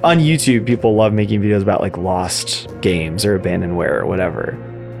 like, on YouTube, people love making videos about, like, lost games or abandonware or whatever.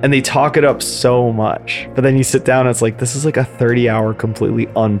 And they talk it up so much. But then you sit down and it's like, this is, like, a 30-hour completely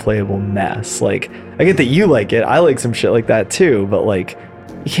unplayable mess. Like, I get that you like it. I like some shit like that, too. But, like,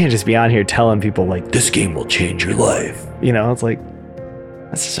 you can't just be on here telling people, like, this game will change your life. You know, it's like,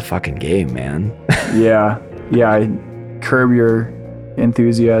 that's just a fucking game, man. Yeah. Curb your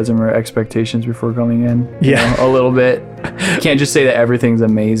enthusiasm or expectations before coming in. Yeah. You know, a little bit. You can't just say that everything's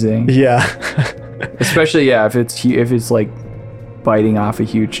amazing. Yeah. Especially, if it's like biting off a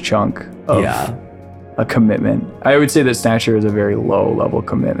huge chunk of a commitment. I would say that Snatcher is a very low level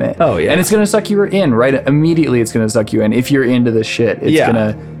commitment. Oh, yeah. And it's going to suck you in, right? Immediately it's going to suck you in. If you're into the shit,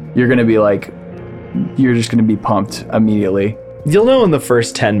 you're going to be like, you're just going to be pumped immediately. You'll know in the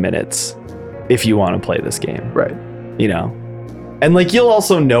first 10 minutes if you want to play this game. Right. You know? And like, you'll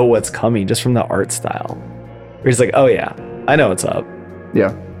also know what's coming just from the art style. Where he's like, oh yeah, I know what's up.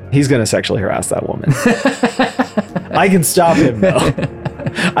 Yeah. He's going to sexually harass that woman. I can stop him though.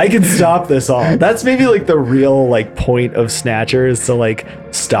 I can stop this all. That's maybe like the real like point of Snatcher is to like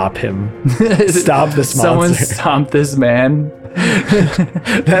stop him. Stop this monster. Someone stomp this man.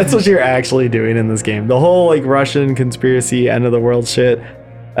 That's what you're actually doing in this game. The whole like Russian conspiracy end of the world shit,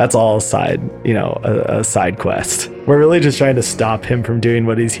 that's all a side quest. We're really just trying to stop him from doing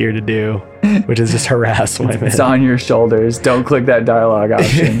what he's here to do, which is just harass women. It's on your shoulders. Don't click that dialogue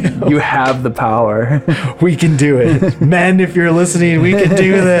option. You have the power. We can do it. Men, if you're listening, we can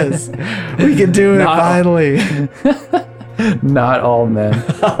do this. We can do it finally. Not all men.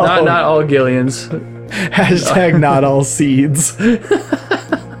 Not all Gillians. Hashtag not all seeds.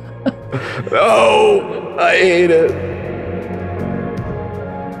 Oh, I hate it.